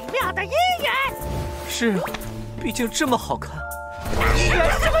段美妙的姻缘。是啊，毕竟这么好看。姻缘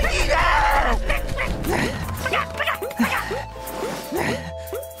什么姻缘？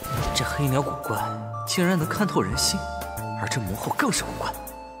这黑鸟古怪，竟然能看透人心，而这魔后更是古怪。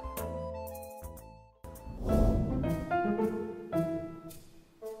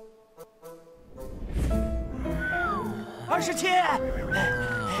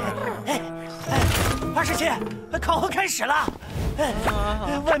27，考核开始了。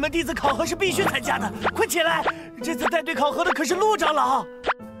外门弟子考核是必须参加的，快起来！这次带队考核的可是陆长老。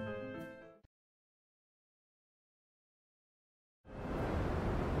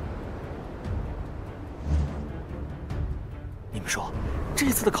你们说，这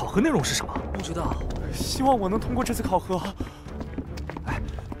次的考核内容是什么？不知道，希望我能通过这次考核。哎，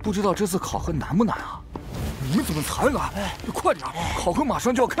不知道这次考核难不难啊？你们怎么才来？快点，考核马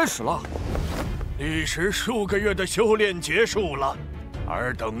上就要开始了。历时数个月的修炼结束了，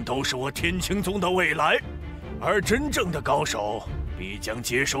尔等都是我天青宗的未来，而真正的高手必将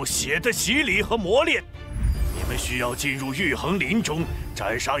接受血的洗礼和磨练。你们需要进入玉衡林中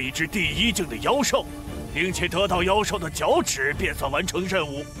斩杀一只第1境的妖兽，并且得到妖兽的脚趾，便算完成任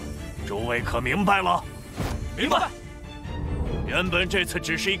务。诸位可明白了？明白。原本这次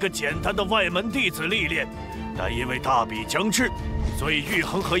只是一个简单的外门弟子历练，但因为大比将至，所以玉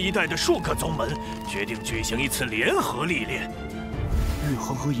衡河一带的数个宗门决定举行一次联合历练。玉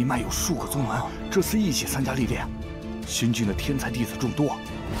衡河一脉有数个宗门，这次一起参加历练。新进的天才弟子众多，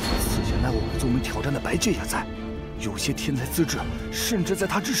此前来我们宗门挑战的白介也在，有些天才资质甚至在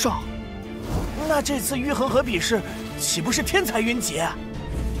他之上。那这次玉衡河比试岂不是天才云集？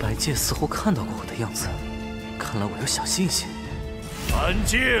白介似乎看到过我的样子，看来我要小心一些。安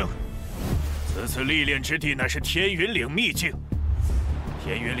静！此次历练之地乃是天云岭秘境。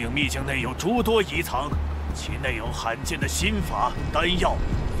天云岭秘境内有诸多遗藏，其内有罕见的心法、丹药、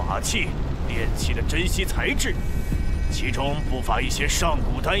法器、炼器的珍稀材质，其中不乏一些上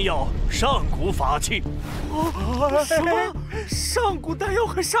古丹药、上古法器。什么？上古丹药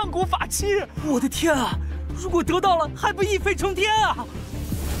和上古法器？我的天啊！如果得到了，还不一飞冲天啊！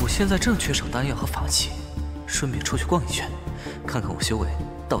我现在正缺少丹药和法器，顺便出去逛一圈，看看我修为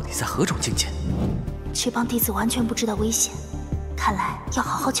到底在何种境界。这帮弟子完全不知道危险，看来要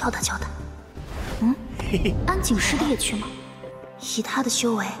好好教导教导。安景师弟也去吗？以他的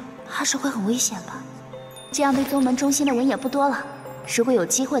修为，还是会很危险吧？这样对宗门忠心的人也不多了。如果有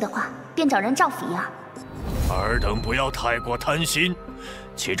机会的话，便找人照拂一二。尔等不要太过贪心，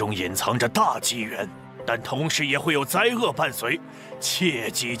其中隐藏着大机缘，但同时也会有灾厄伴随，切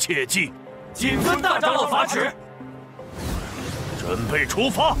记切记！谨遵大长老法旨。准备出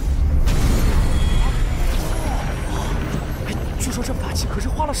发。据说这法器可是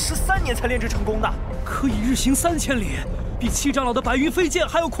花了13年才炼制成功的，可以日行3000里，比7长老的白云飞剑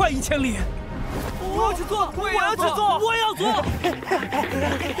还要快1000里。我要去做，我要去做，我要做！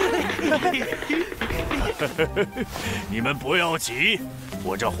你们不要急，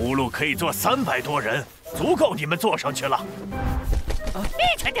我这葫芦可以坐300多人，足够你们坐上去了。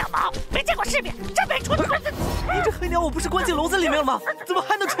一拳掉毛，没见过世面，真没出息！你这黑鸟，我不是关进笼子里面了吗？怎么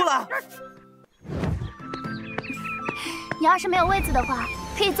还能出来？你要是没有位子的话，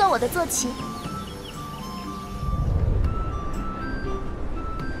可以坐我的坐骑。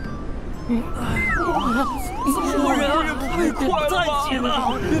这么多人啊！太快了！太紧了！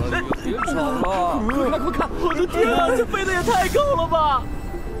别吵了！快看！我的天啊，这飞得也太高了吧！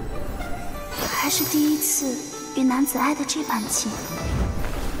还是第一次与男子爱得这般近。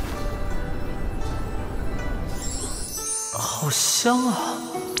好香啊！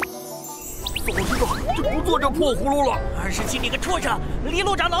早知道就不做这破葫芦了。27，你个畜生，离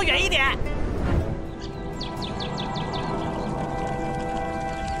陆长老远一点！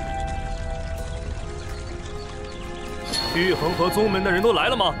玉衡和宗门的人都来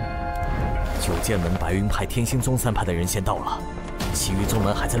了吗？九剑门、白云派、天星宗3派的人先到了，其余宗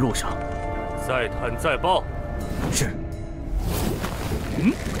门还在路上。再探再报。是。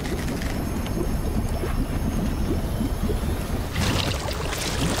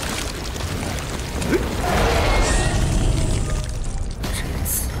这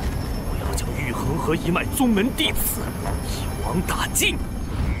次我要将玉衡和一脉宗门弟子一网打尽。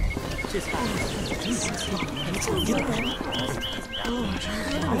这次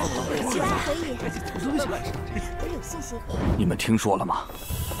你们听说了吗？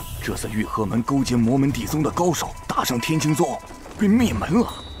这次玉河门勾结魔门地宗的高手，打上天青宗，被灭门了。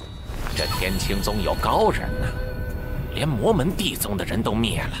这天青宗有高人呢，连魔门地宗的人都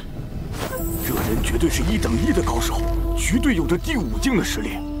灭了。这人绝对是1等1的高手，绝对有着第5境的实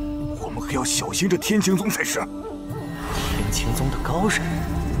力。我们可要小心这天青宗才是。天青宗的高人，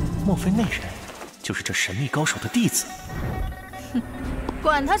莫非那人就是这神秘高手的弟子？哼，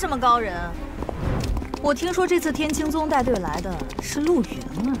管他什么高人，我听说这次天青宗带队来的是陆云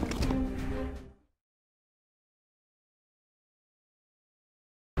儿。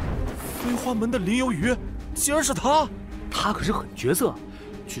飞花门的林有余，竟然是他！他可是狠角色，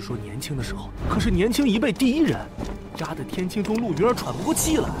据说年轻的时候可是年轻一辈第1人，压得天青宗陆云儿喘不过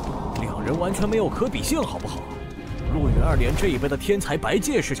气来。2人完全没有可比性，好不好？陆云儿连这一辈的天才白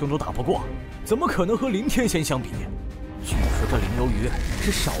介师兄都打不过，怎么可能和林天仙相比？据说这林有余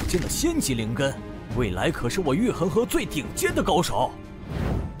是少见的仙级灵根，未来可是我玉衡河最顶尖的高手。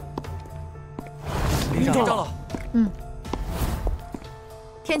林长老，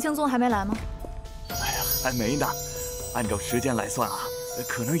天青宗还没来吗？哎呀，还没呢。按照时间来算啊，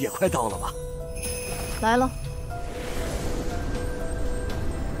可能也快到了吧。来了。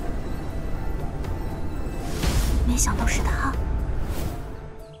没想到是他。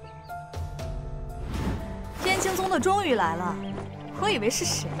天青宗的终于来了，我以为是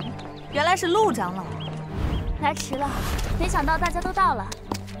谁，原来是陆长老。来迟了，没想到大家都到了。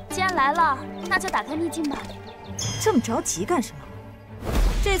既然来了，那就打开秘境吧。这么着急干什么？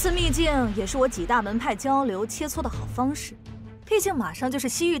这次秘境也是我几大门派交流切磋的好方式，毕竟马上就是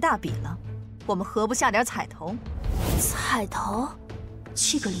西域大比了，我们何不下点彩头？彩头？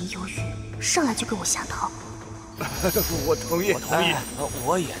这个林有余上来就给我下套。我同意，我同意，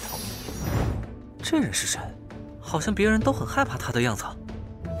我也同意。这人是谁？好像别人都很害怕他的样子。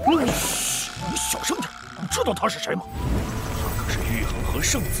嘘，你小声点！你知道他是谁吗？他可是玉衡河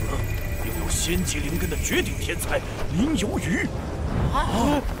圣子，拥有仙级灵根的绝顶天才林有余。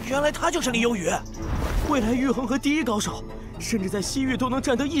原来他就是林有余，未来玉衡河第1高手，甚至在西域都能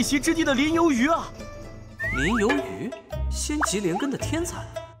占得一席之地的林有余啊！林有余，仙级灵根的天才，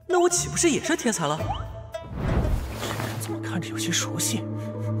那我岂不是也是天才了？怎么看着有些熟悉？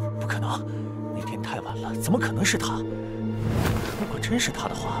不可能，那天太晚了，怎么可能是他？如果真是他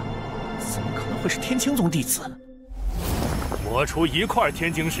的话，怎么可能会是天青宗弟子？磨出1块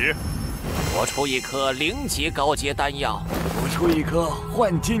天晶石，磨出1颗0级高阶丹药，磨出1颗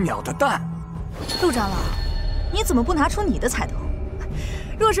换金鸟的蛋。陆长老，你怎么不拿出你的彩头？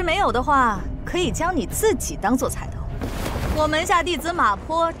若是没有的话，可以将你自己当做彩头。我门下弟子马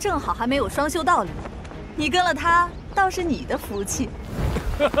坡正好还没有双修道侣，你跟了他，倒是你的福气。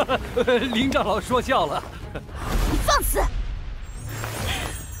林长老说笑了。你放肆！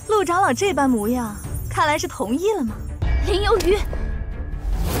陆长老这般模样，看来是同意了吗？林有余，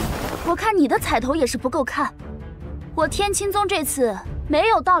我看你的彩头也是不够看。我天青宗这次没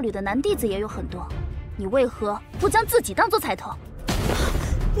有道侣的男弟子也有很多，你为何不将自己当做彩头？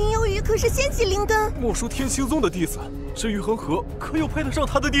林有余可是仙级灵根，莫说天青宗的弟子，这玉衡河可有配得上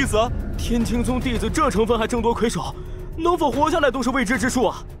他的弟子啊？天青宗弟子这成分还争夺魁首，能否活下来都是未知之数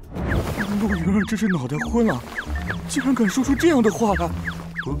啊！陆云儿真是脑袋昏了，竟然敢说出这样的话来。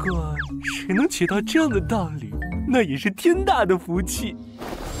不过，谁能娶到这样的道侣，那也是天大的福气。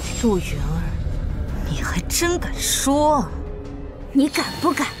陆云儿，你还真敢说？你敢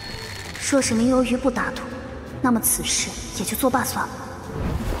不敢？若是林有余不打赌，那么此事也就作罢算了。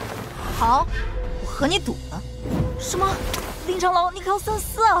好，我和你赌了。什么？林长老，你可要三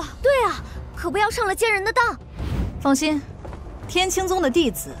思啊！对啊，可不要上了奸人的当。放心，天青宗的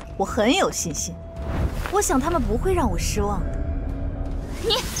弟子，我很有信心，我想他们不会让我失望的。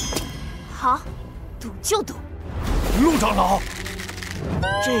你，好，赌就赌。陆长老，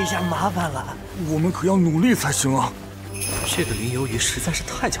这下麻烦了，我们可要努力才行啊！这个林游鱼实在是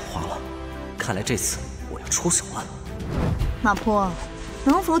太狡猾了，看来这次我要出手了。马坡，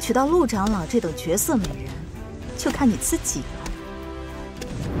能否娶到陆长老这等绝色美人，就看你自己了。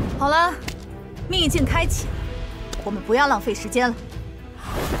好了，秘境开启，我们不要浪费时间了。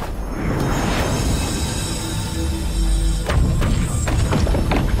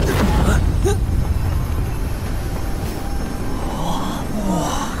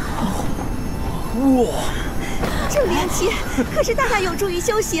哇！这灵气可是大大有助于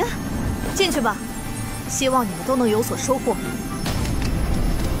修行。进去吧，希望你们都能有所收获。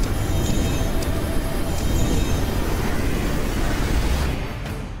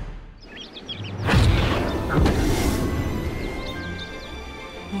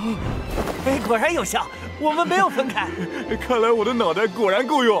果然有效，我们没有分开。看来我的脑袋果然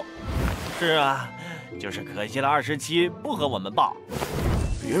够用。是啊，就是可惜了27不和我们报。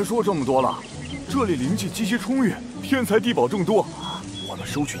别说这么多了，这里灵气极其充裕，天才地宝众多，我们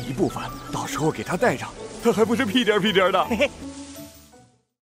收取一部分，到时候给他带上，他还不是屁颠屁颠的。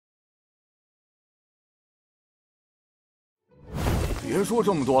别说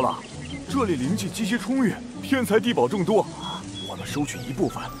这么多了，这里灵气极其充裕，天才地宝众多，我们收取一部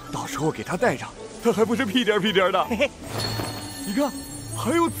分，到时候给他带上，他还不是屁颠屁颠的。你看，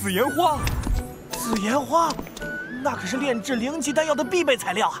还有紫炎花。紫炎花，那可是炼制灵级丹药的必备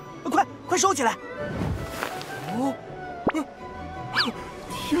材料啊！快收起来！哦，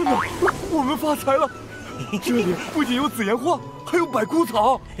天哪，我们发财了！这里不仅有紫炎花，还有百枯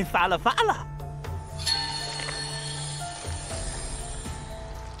草，发了！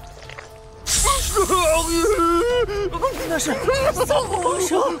那是三波王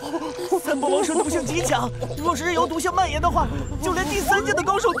蛇，三波王蛇毒性极强，若是任由毒性蔓延的话，就连第3阶的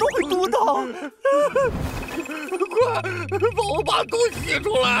高手都会毒到。快，帮我把毒吸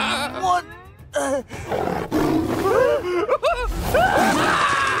出来！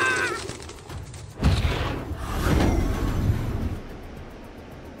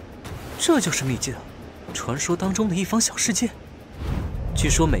这就是秘境，传说当中的一方小世界。据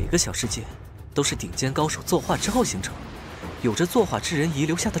说每个小世界都是顶尖高手作画之后形成，有着作画之人遗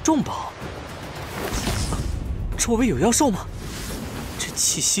留下的重宝。周围有妖兽吗？这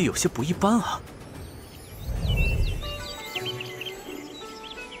气息有些不一般啊！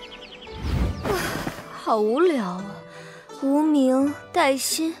好无聊啊！无名、黛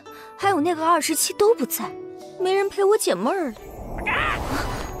心，还有那个27都不在，没人陪我解闷儿了。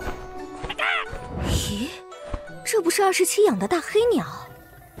咦，这不是27养的大黑鸟？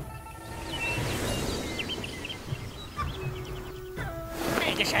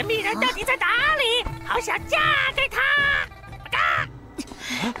那个神秘人到底在哪里？好想嫁给他！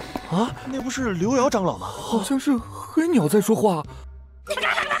那不是刘瑶长老吗？好像是黑鸟在说话。你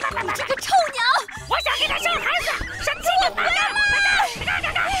这个臭鸟！我想给他生孩子，生气的爸爸！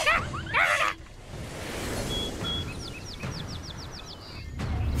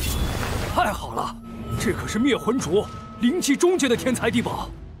太好了，这可是灭魂竹，灵气中阶的天才地宝。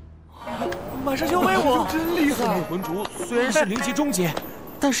马师兄威武，真厉害！灭魂竹虽然是灵级中阶，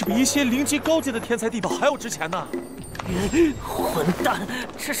但是比一些灵级高阶的天才地宝还要值钱呢。混蛋，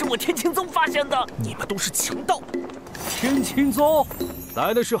这是我天青宗发现的，你们都是强盗！天青宗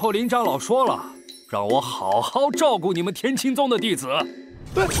来的时候，林长老说了，让我好好照顾你们天青宗的弟子。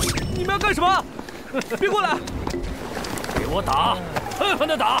你们要干什么？别过来！给我打，狠狠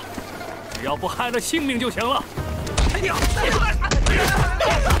的打，只要不害了性命就行了。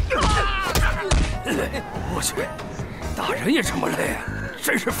我去，打人也这么累，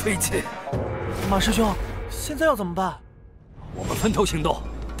真是费劲。马师兄，现在要怎么办？我们分头行动，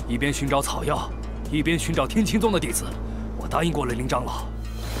一边寻找草药，一边寻找天青宗的弟子。我答应过了林长老，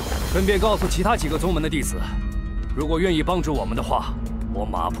顺便告诉其他几个宗门的弟子，如果愿意帮助我们的话，我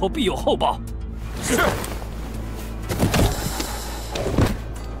马坡必有厚报。是。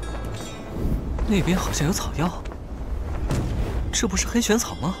那边好像有草药，这不是黑玄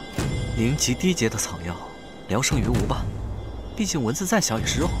草吗？灵级低阶的草药，聊胜于无吧。毕竟蚊子再小也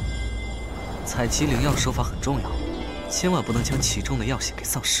是肉。采集灵药手法很重要，千万不能将其中的药性给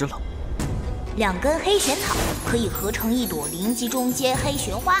丧失了。2根黑玄草可以合成一朵灵级中阶黑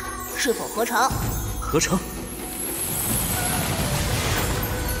玄花，是否合成？合成。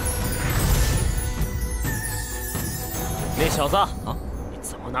那小子啊，你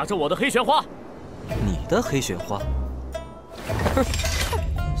怎么拿着我的黑玄花？你的黑玄花？哼，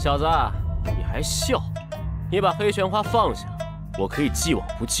小子，你还笑？你把黑玄花放下，我可以既往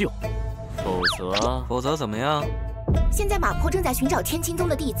不咎，否则怎么样？现在马坡正在寻找天青宗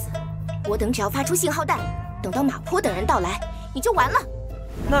的弟子，我等只要发出信号弹，等到马坡等人到来，你就完了。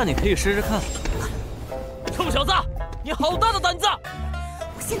那你可以试试看。臭小子，你好大的胆子！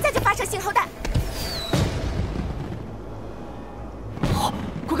我现在就发射信号弹。好，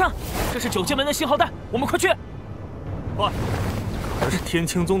快看，这是九剑门的信号弹，我们快去！快！可是天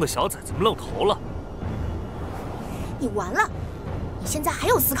青宗的小崽子们露头了。你完了！你现在还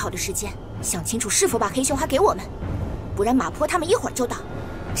有思考的时间，想清楚是否把黑绣花给我们，不然马坡他们一会儿就到。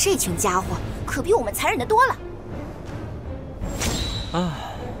这群家伙可比我们残忍的多了。唉，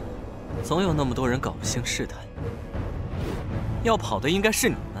总有那么多人搞了性试探。要跑的应该是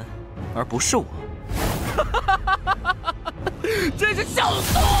你们，而不是我。真是笑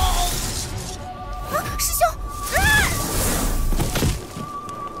死我！啊，师兄！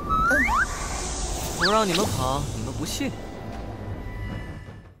我让你们跑，你们不信。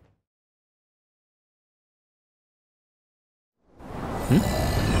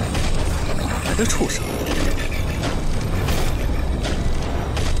来的畜生！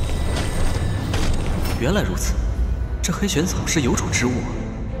原来如此，这黑玄草是有主之物，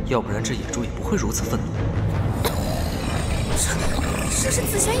要不然这野猪也不会如此愤怒。这是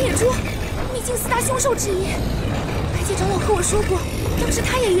紫玄野猪，秘境4大凶兽之一。白介长老和我说过，当时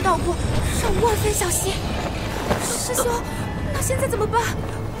他也遇到过，让我万分小心。师兄，那现在怎么办？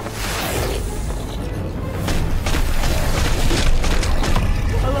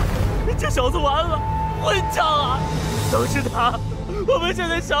完了，这小子完了，混账啊！都是他，我们现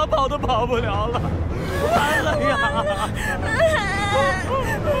在想跑都跑不了了，完了呀！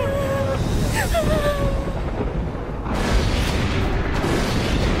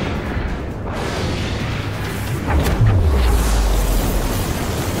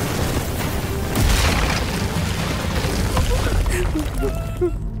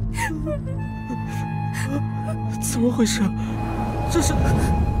怎么回事？这是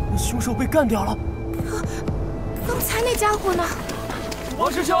凶兽被干掉了。刚才那家伙呢？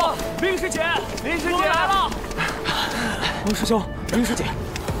王师兄，林师姐，林师姐来了！王师兄，林师姐，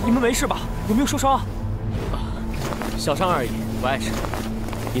你们没事吧？有没有受伤啊？小伤而已，不碍事。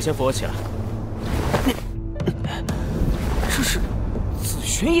你先扶我起来。这是紫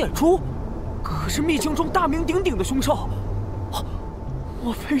玄野猪，可是秘境中大名鼎鼎的凶兽。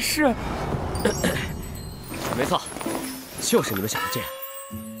莫非是？没错，就是你们想的这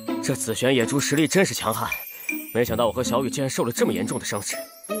样。这紫玄野猪实力真是强悍，没想到我和小雨竟然受了这么严重的伤势。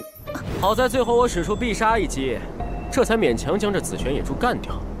好在最后我使出必杀一击，这才勉强将这紫玄野猪干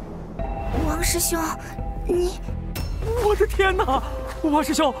掉。王师兄，你……我的天哪！王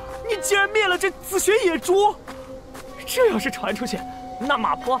师兄，你竟然灭了这紫玄野猪！这要是传出去，那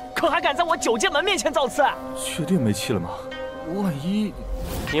马坡可还敢在我九剑门面前造次？确定没气了吗？万一……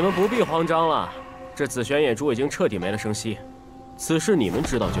你们不必慌张了，这紫玄野猪已经彻底没了声息，此事你们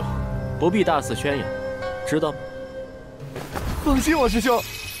知道就好，不必大肆宣扬，知道吗？放心，王师兄，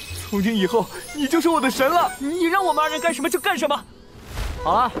从今以后你就是我的神了，你让我们二人干什么就干什么。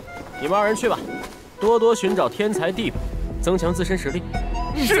好了，你们二人去吧，多多寻找天才地宝，增强自身实力。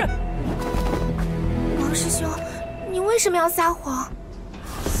是。王师兄，你为什么要撒谎？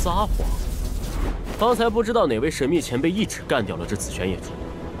撒谎？方才不知道哪位神秘前辈一指干掉了这紫玄野猪，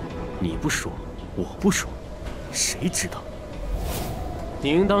你不说，我不说，谁知道？你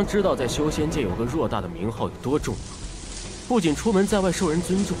应当知道，在修仙界有个偌大的名号有多重要，不仅出门在外受人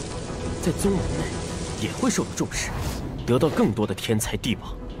尊重，在宗门内也会受到重视，得到更多的天才地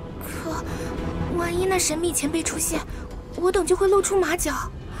宝。可万一那神秘前辈出现，我等就会露出马脚。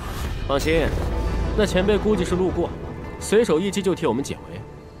放心，那前辈估计是路过，随手一击就替我们解围。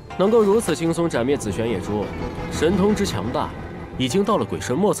能够如此轻松斩灭紫玄野猪，神通之强大，已经到了鬼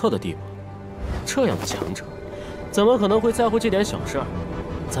神莫测的地步。这样的强者，怎么可能会在乎这点小事儿？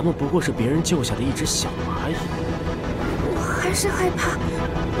咱们不过是别人救下的一只小蚂蚁。我还是害怕，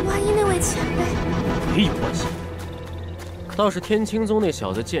万一那位前辈……没有关系，倒是天青宗那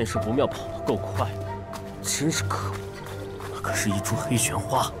小子见势不妙，跑得够快，真是可恶。那可是一株黑玄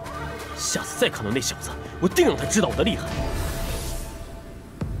花，下次再看到那小子，我定让他知道我的厉害。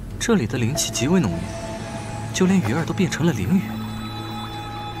这里的灵气极为浓郁，就连鱼儿都变成了灵鱼。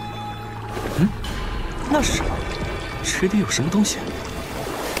那是什么？池底有什么东西？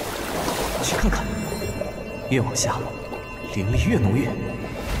去看看。越往下，灵力越浓郁，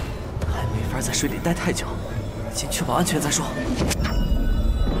还没法在水里待太久，先确保安全再说。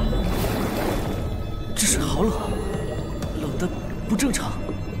这水好冷，冷得不正常，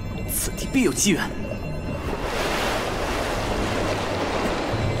此地必有机缘。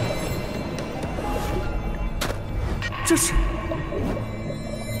这是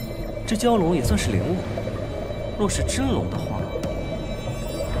这蛟龙也算是灵物，若是真龙的话，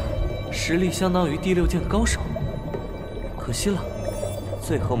实力相当于第6境的高手。可惜了，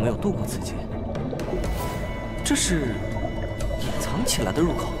最后没有渡过此劫。这是隐藏起来的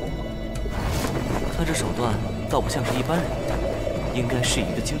入口，看这手段，倒不像是一般人，应该是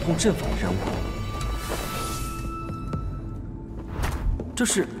一个精通阵法的人物。这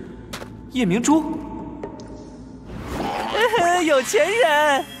是夜明珠，有钱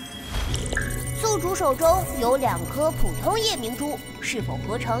人。宿主手中有2颗普通夜明珠，是否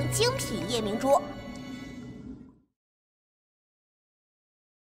合成精品夜明珠？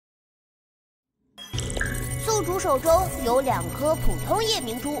宿主手中有2颗普通夜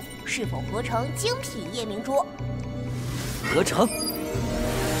明珠，是否合成精品夜明珠？合成。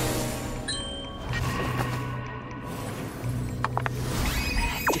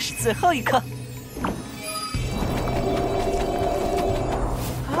这是最后一颗。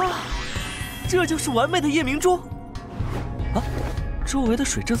啊，这就是完美的夜明珠。啊，周围的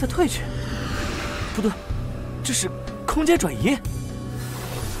水正在退去。不对，这是空间转移。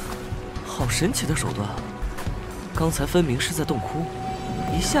好神奇的手段！刚才分明是在洞窟，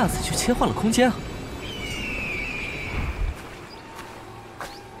一下子就切换了空间啊！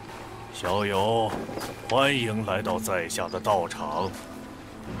小友，欢迎来到在下的道场。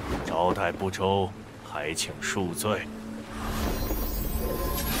招待不周，还请恕罪。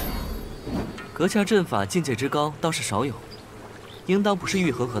阁下阵法境界之高，倒是少有，应当不是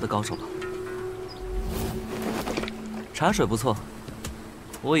玉恒河的高手吧？茶水不错，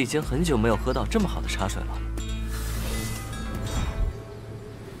我已经很久没有喝到这么好的茶水了。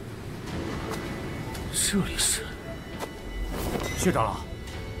这里是谢长老，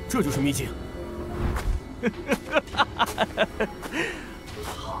这就是秘境。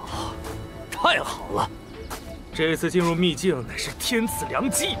好，太好了！这次进入秘境乃是天赐良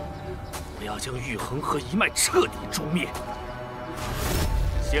机，我要将玉恒河一脉彻底诛灭。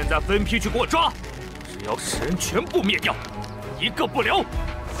现在分批去给我抓，只要使人全部灭掉，一个不留。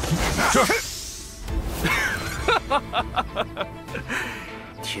是。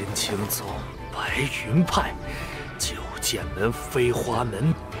天青宗、白云派、九剑门、飞花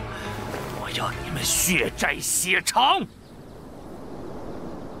门，我要你们血债血偿！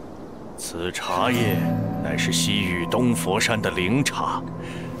此茶叶乃是西域东佛山的灵茶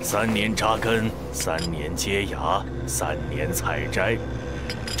，3年扎根，3年结芽，3年采摘。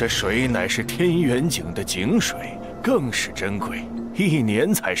这水乃是天元井的井水，更是珍贵，1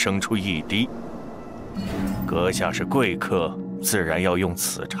年才生出1滴。阁下是贵客，自然要用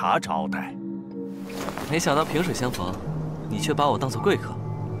此茶招待。没想到萍水相逢，你却把我当作贵客。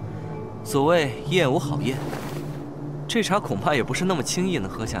所谓宴无好宴，这茶恐怕也不是那么轻易能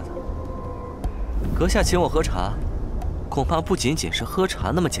喝下的。阁下请我喝茶，恐怕不仅仅是喝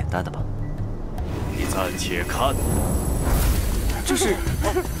茶那么简单的吧？你暂且看。这是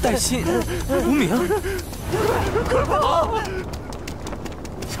带薪无名，快跑！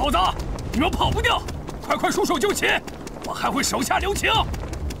小子，你们跑不掉，快束手就擒，我还会手下留情。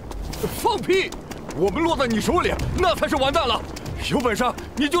放屁！我们落在你手里，那才是完蛋了。有本事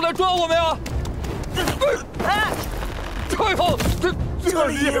你就来抓我们呀！太好，这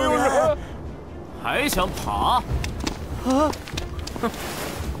里也有人，还想跑？啊！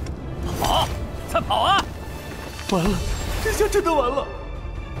跑！再跑啊！完了，这下真的完了！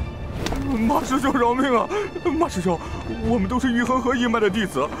马师兄饶命啊！马师兄，我们都是玉恒河一脉的弟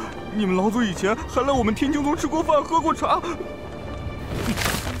子，你们老祖以前还来我们天青宗吃过饭、喝过茶。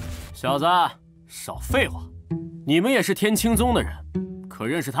小子，少废话！你们也是天青宗的人，可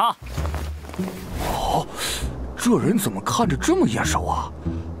认识他？哦，这人怎么看着这么眼熟啊？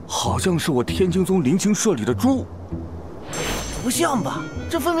好像是我天青宗灵清社里的猪。不像吧？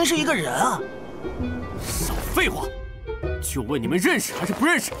这分明是一个人啊！少废话！就问你们认识还是不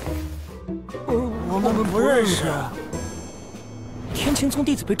认识？我们不认识。天青宗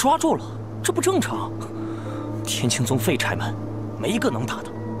弟子被抓住了，这不正常。天青宗废柴们，没一个能打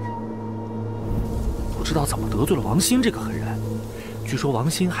的。不知道怎么得罪了王欣这个狠人。据说王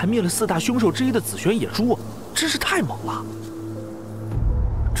欣还灭了4大凶兽之一的紫玄野猪，真是太猛了。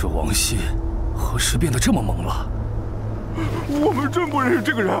这王欣何时变得这么猛了？我们真不认识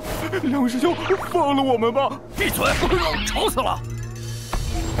这个人，梁师兄，放了我们吧！闭嘴，吵死了！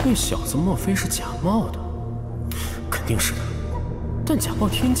那小子莫非是假冒的？肯定是的。但假冒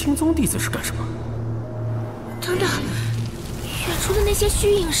天青宗弟子是干什么？等等，远处的那些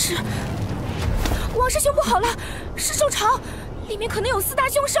虚影是……王师兄不好了，是兽场，里面可能有4大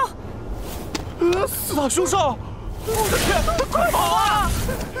凶兽。4大凶兽！我的天，快跑啊！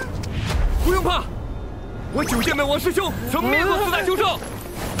不用怕。我九剑门王师兄曾灭过4大凶兽。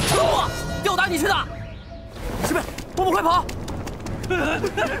我，吊打你去的！师妹，我们快跑！快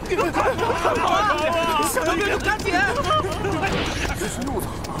跑啊！什么病？赶紧！这是又咋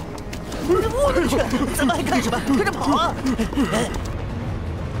了？我的去！咱们还干什么？快点跑啊！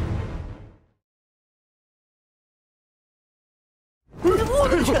我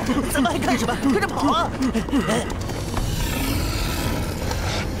的去！咱们还干什么？快点跑啊！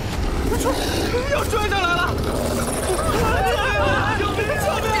要追上来了！救命！救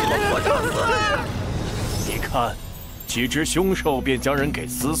命！我找死！你看，几只凶兽便将人给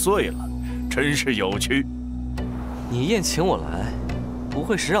撕碎了，真是有趣。你宴请我来，不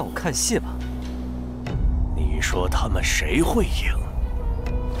会是让我看戏吧？你说他们谁会赢？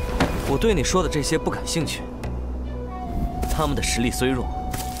我对你说的这些不感兴趣。他们的实力虽弱，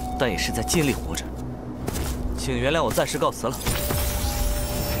但也是在尽力活着。请原谅我暂时告辞了。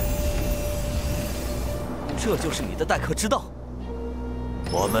这就是你的待客之道。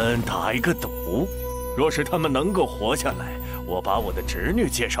我们打一个赌，若是他们能够活下来，我把我的侄女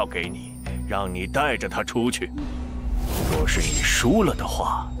介绍给你，让你带着她出去。若是你输了的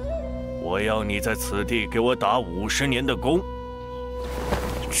话，我要你在此地给我打50年的工。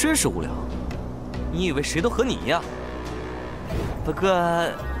真是无聊，你以为谁都和你一样？不过，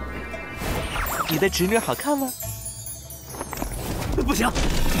你的侄女好看吗？不行，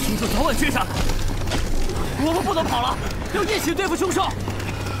凶兽早晚追上来，我们不能跑了，要一起对付凶兽。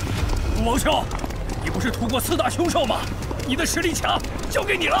王兄，你不是屠过4大凶兽吗？你的实力强，交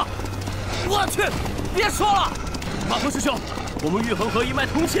给你了。我去，别说了，马头师兄，我们玉衡河一脉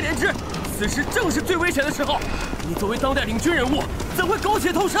同气连枝，此时正是最危险的时候。你作为当代领军人物，怎会苟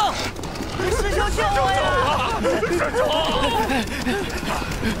且偷生？师兄救我呀！师兄，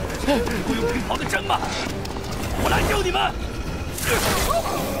不用兵跑得真慢，我来救你们。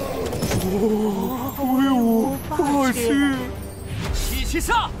威武霸气！一起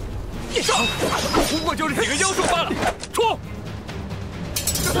上！一上！不过就是几个妖兽罢了，冲！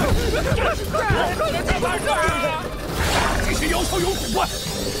这些妖兽有古怪，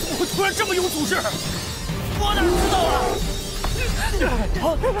怎么会突然这么有组织？我哪知道啊！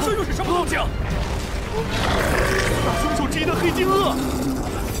这又是什么动静？4大凶兽之一的黑金鳄，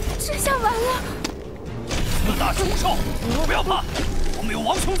这下完了！4大凶兽，不要怕，我们有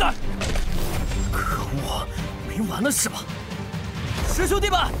王兄在。可恶，没完了是吧？师兄弟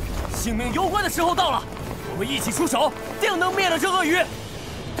们，性命攸关的时候到了，我们一起出手，定能灭了这鳄鱼。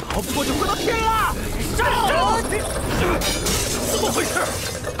逃不过就回到天了！站住！怎么回事？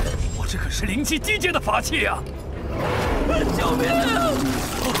我这可是灵气低阶的法器呀！救命！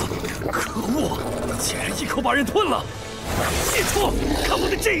可恶，竟然一口把人吞了！记住，看我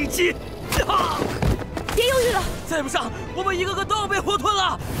的这一击！别犹豫了，再不上，我们一个个都要被活吞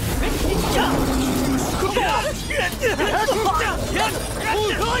了！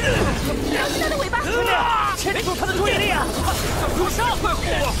咬住他的尾巴！牵住他的注意力啊！入杀！快护！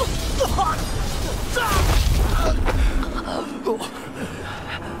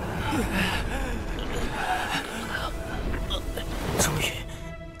终于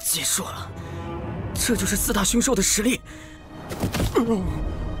结束了，这就是4大凶兽的实力。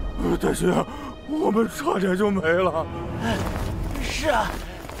大师，我们差点就没了。是啊，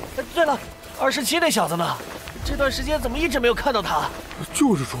对了，27那小子呢？这段时间怎么一直没有看到他？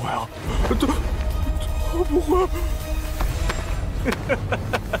就是说呀，他不会……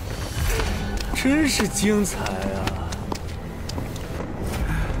真是精彩啊！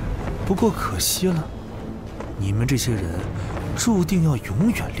不过可惜了，你们这些人注定要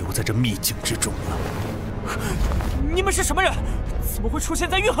永远留在这秘境之中了。你们是什么人？怎么会出现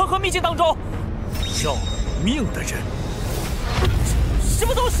在玉衡河秘境当中？要命的人！什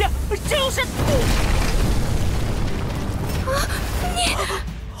么东西？这又是……你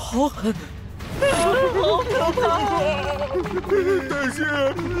好狠！好可怕！大师，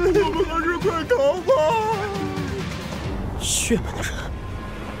我们还是快逃吧！血门的人，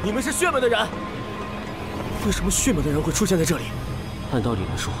你们是血门的人？为什么血门的人会出现在这里？按道理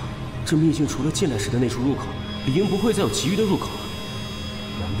来说，这秘境除了进来时的那处入口，理应不会再有其余的入口了。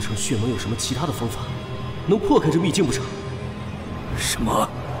难不成血门有什么其他的方法，能破开这秘境不成？什么？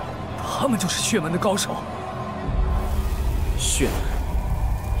他们就是血门的高手？血门，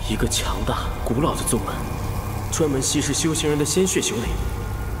一个强大古老的宗门，专门吸食修行人的鲜血修炼。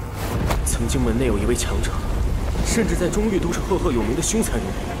曾经门内有一位强者，甚至在中域都是赫赫有名的凶残人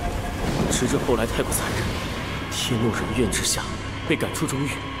物。直至后来太过残忍，天怒人怨之下，被赶出中域，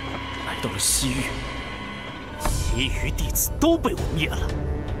来到了西域。其余弟子都被我灭了，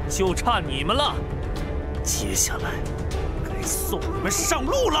就差你们了。接下来该送你们上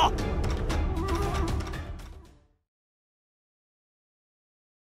路了。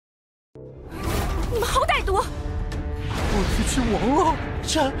你们好歹毒！我提亲亡了，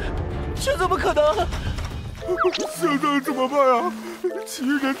这怎么可能？现在怎么办啊？其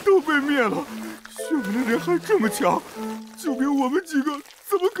余人都被灭了，血门的人还这么强，就凭我们几个，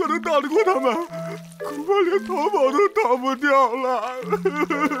怎么可能打得过他们？恐怕连逃跑都逃不掉了。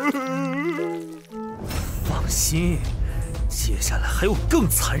放心，接下来还有更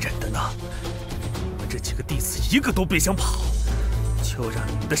残忍的呢。你们这几个弟子一个都别想跑，就让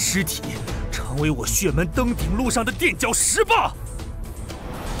你们的尸体成为我血门登顶路上的垫脚石吧。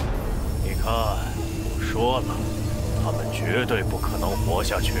你看，我说了，他们绝对不可能活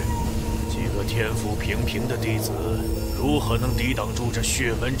下去。几个天赋平平的弟子，如何能抵挡住这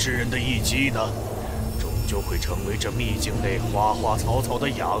血门之人的一击呢？终究会成为这秘境内花花草草的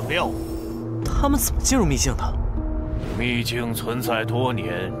养料。他们怎么进入秘境的？秘境存在多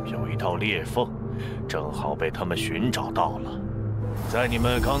年，有一道裂缝，正好被他们寻找到了。在你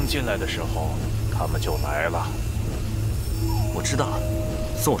们刚进来的时候，他们就来了。我知道了，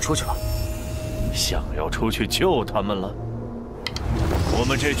送我出去吧。想要出去救他们了？我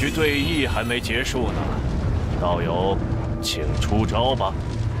们这局对弈还没结束呢，道友，请出招吧。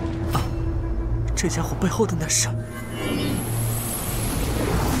啊，这家伙背后的那是……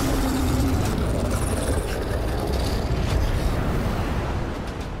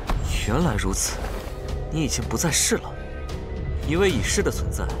原来如此，你已经不在世了。一位已逝的存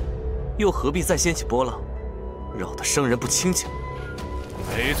在，又何必再掀起波浪，扰得生人不清净？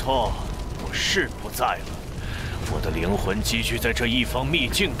没错，我是不在了。我的灵魂寄居在这一方秘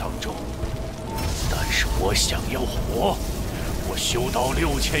境当中，但是我想要活。我修道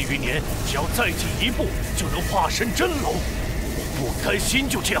6000余年，只要再进一步，就能化身真龙。我不甘心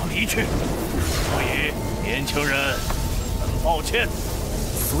就这样离去，所以年轻人，很抱歉。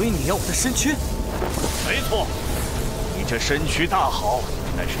所以你要我的身躯？没错，你这身躯大好，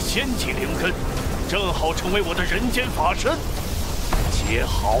乃是仙级灵根，正好成为我的人间法身。接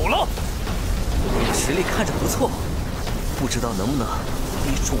好了。你的实力看着不错，不知道能不能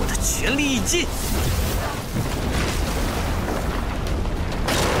逼出我的全力一击。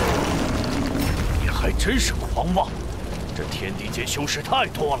你还真是狂妄！这天地间修士太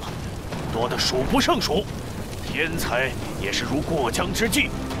多了，多得数不胜数，天才也是如过江之鲫，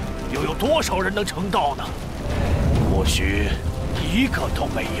又有多少人能成道呢？或许一个都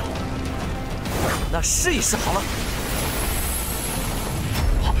没有。那试一试好了。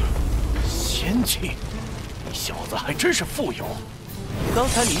仙气，你小子还真是富有。刚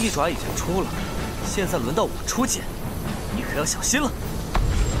才你一爪已经出了，现在轮到我出剑，你可要小心了。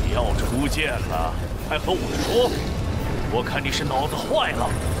要出剑了，还和我说？我看你是脑子坏了。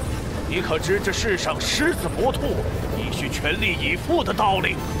你可知这世上狮子搏兔，必须全力以赴的道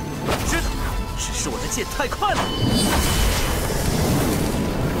理？知道，只是我的剑太快了。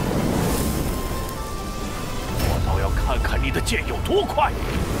我倒要看看你的剑有多快！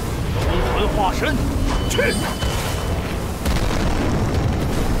龙魂化身，去！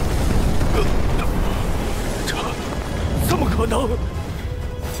这怎么可能？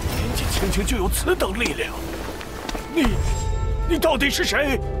年纪轻轻就有此等力量？你到底是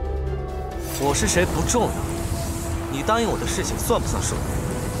谁？我是谁不重要，你答应我的事情算不算数？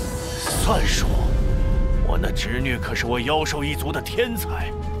算数。我那侄女可是我妖兽一族的天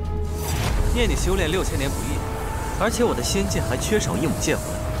才。念你修炼6000年不易，而且我的仙剑还缺少一母剑魂，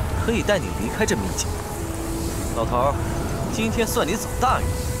可以带你离开这秘境。老头儿，今天算你走大运。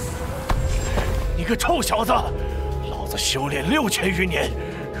你个臭小子！老子修炼6000余年，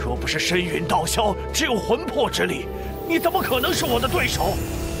若不是身陨道消，只有魂魄之力，你怎么可能是我的对手？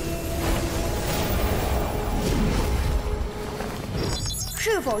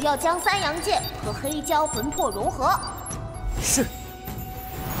是否要将三阳剑和黑蛟魂魄融合？是。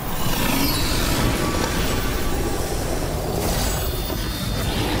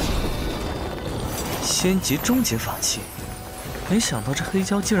仙级终极法器，没想到这黑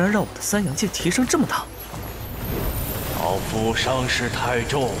蛟竟然让我的三阳剑提升这么大。老夫伤势太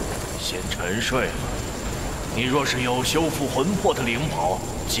重，先沉睡了。你若是有修复魂魄的灵宝，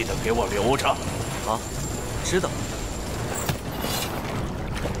记得给我留着。好，知道。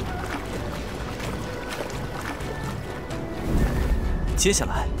接下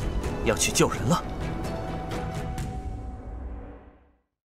来要去救人了。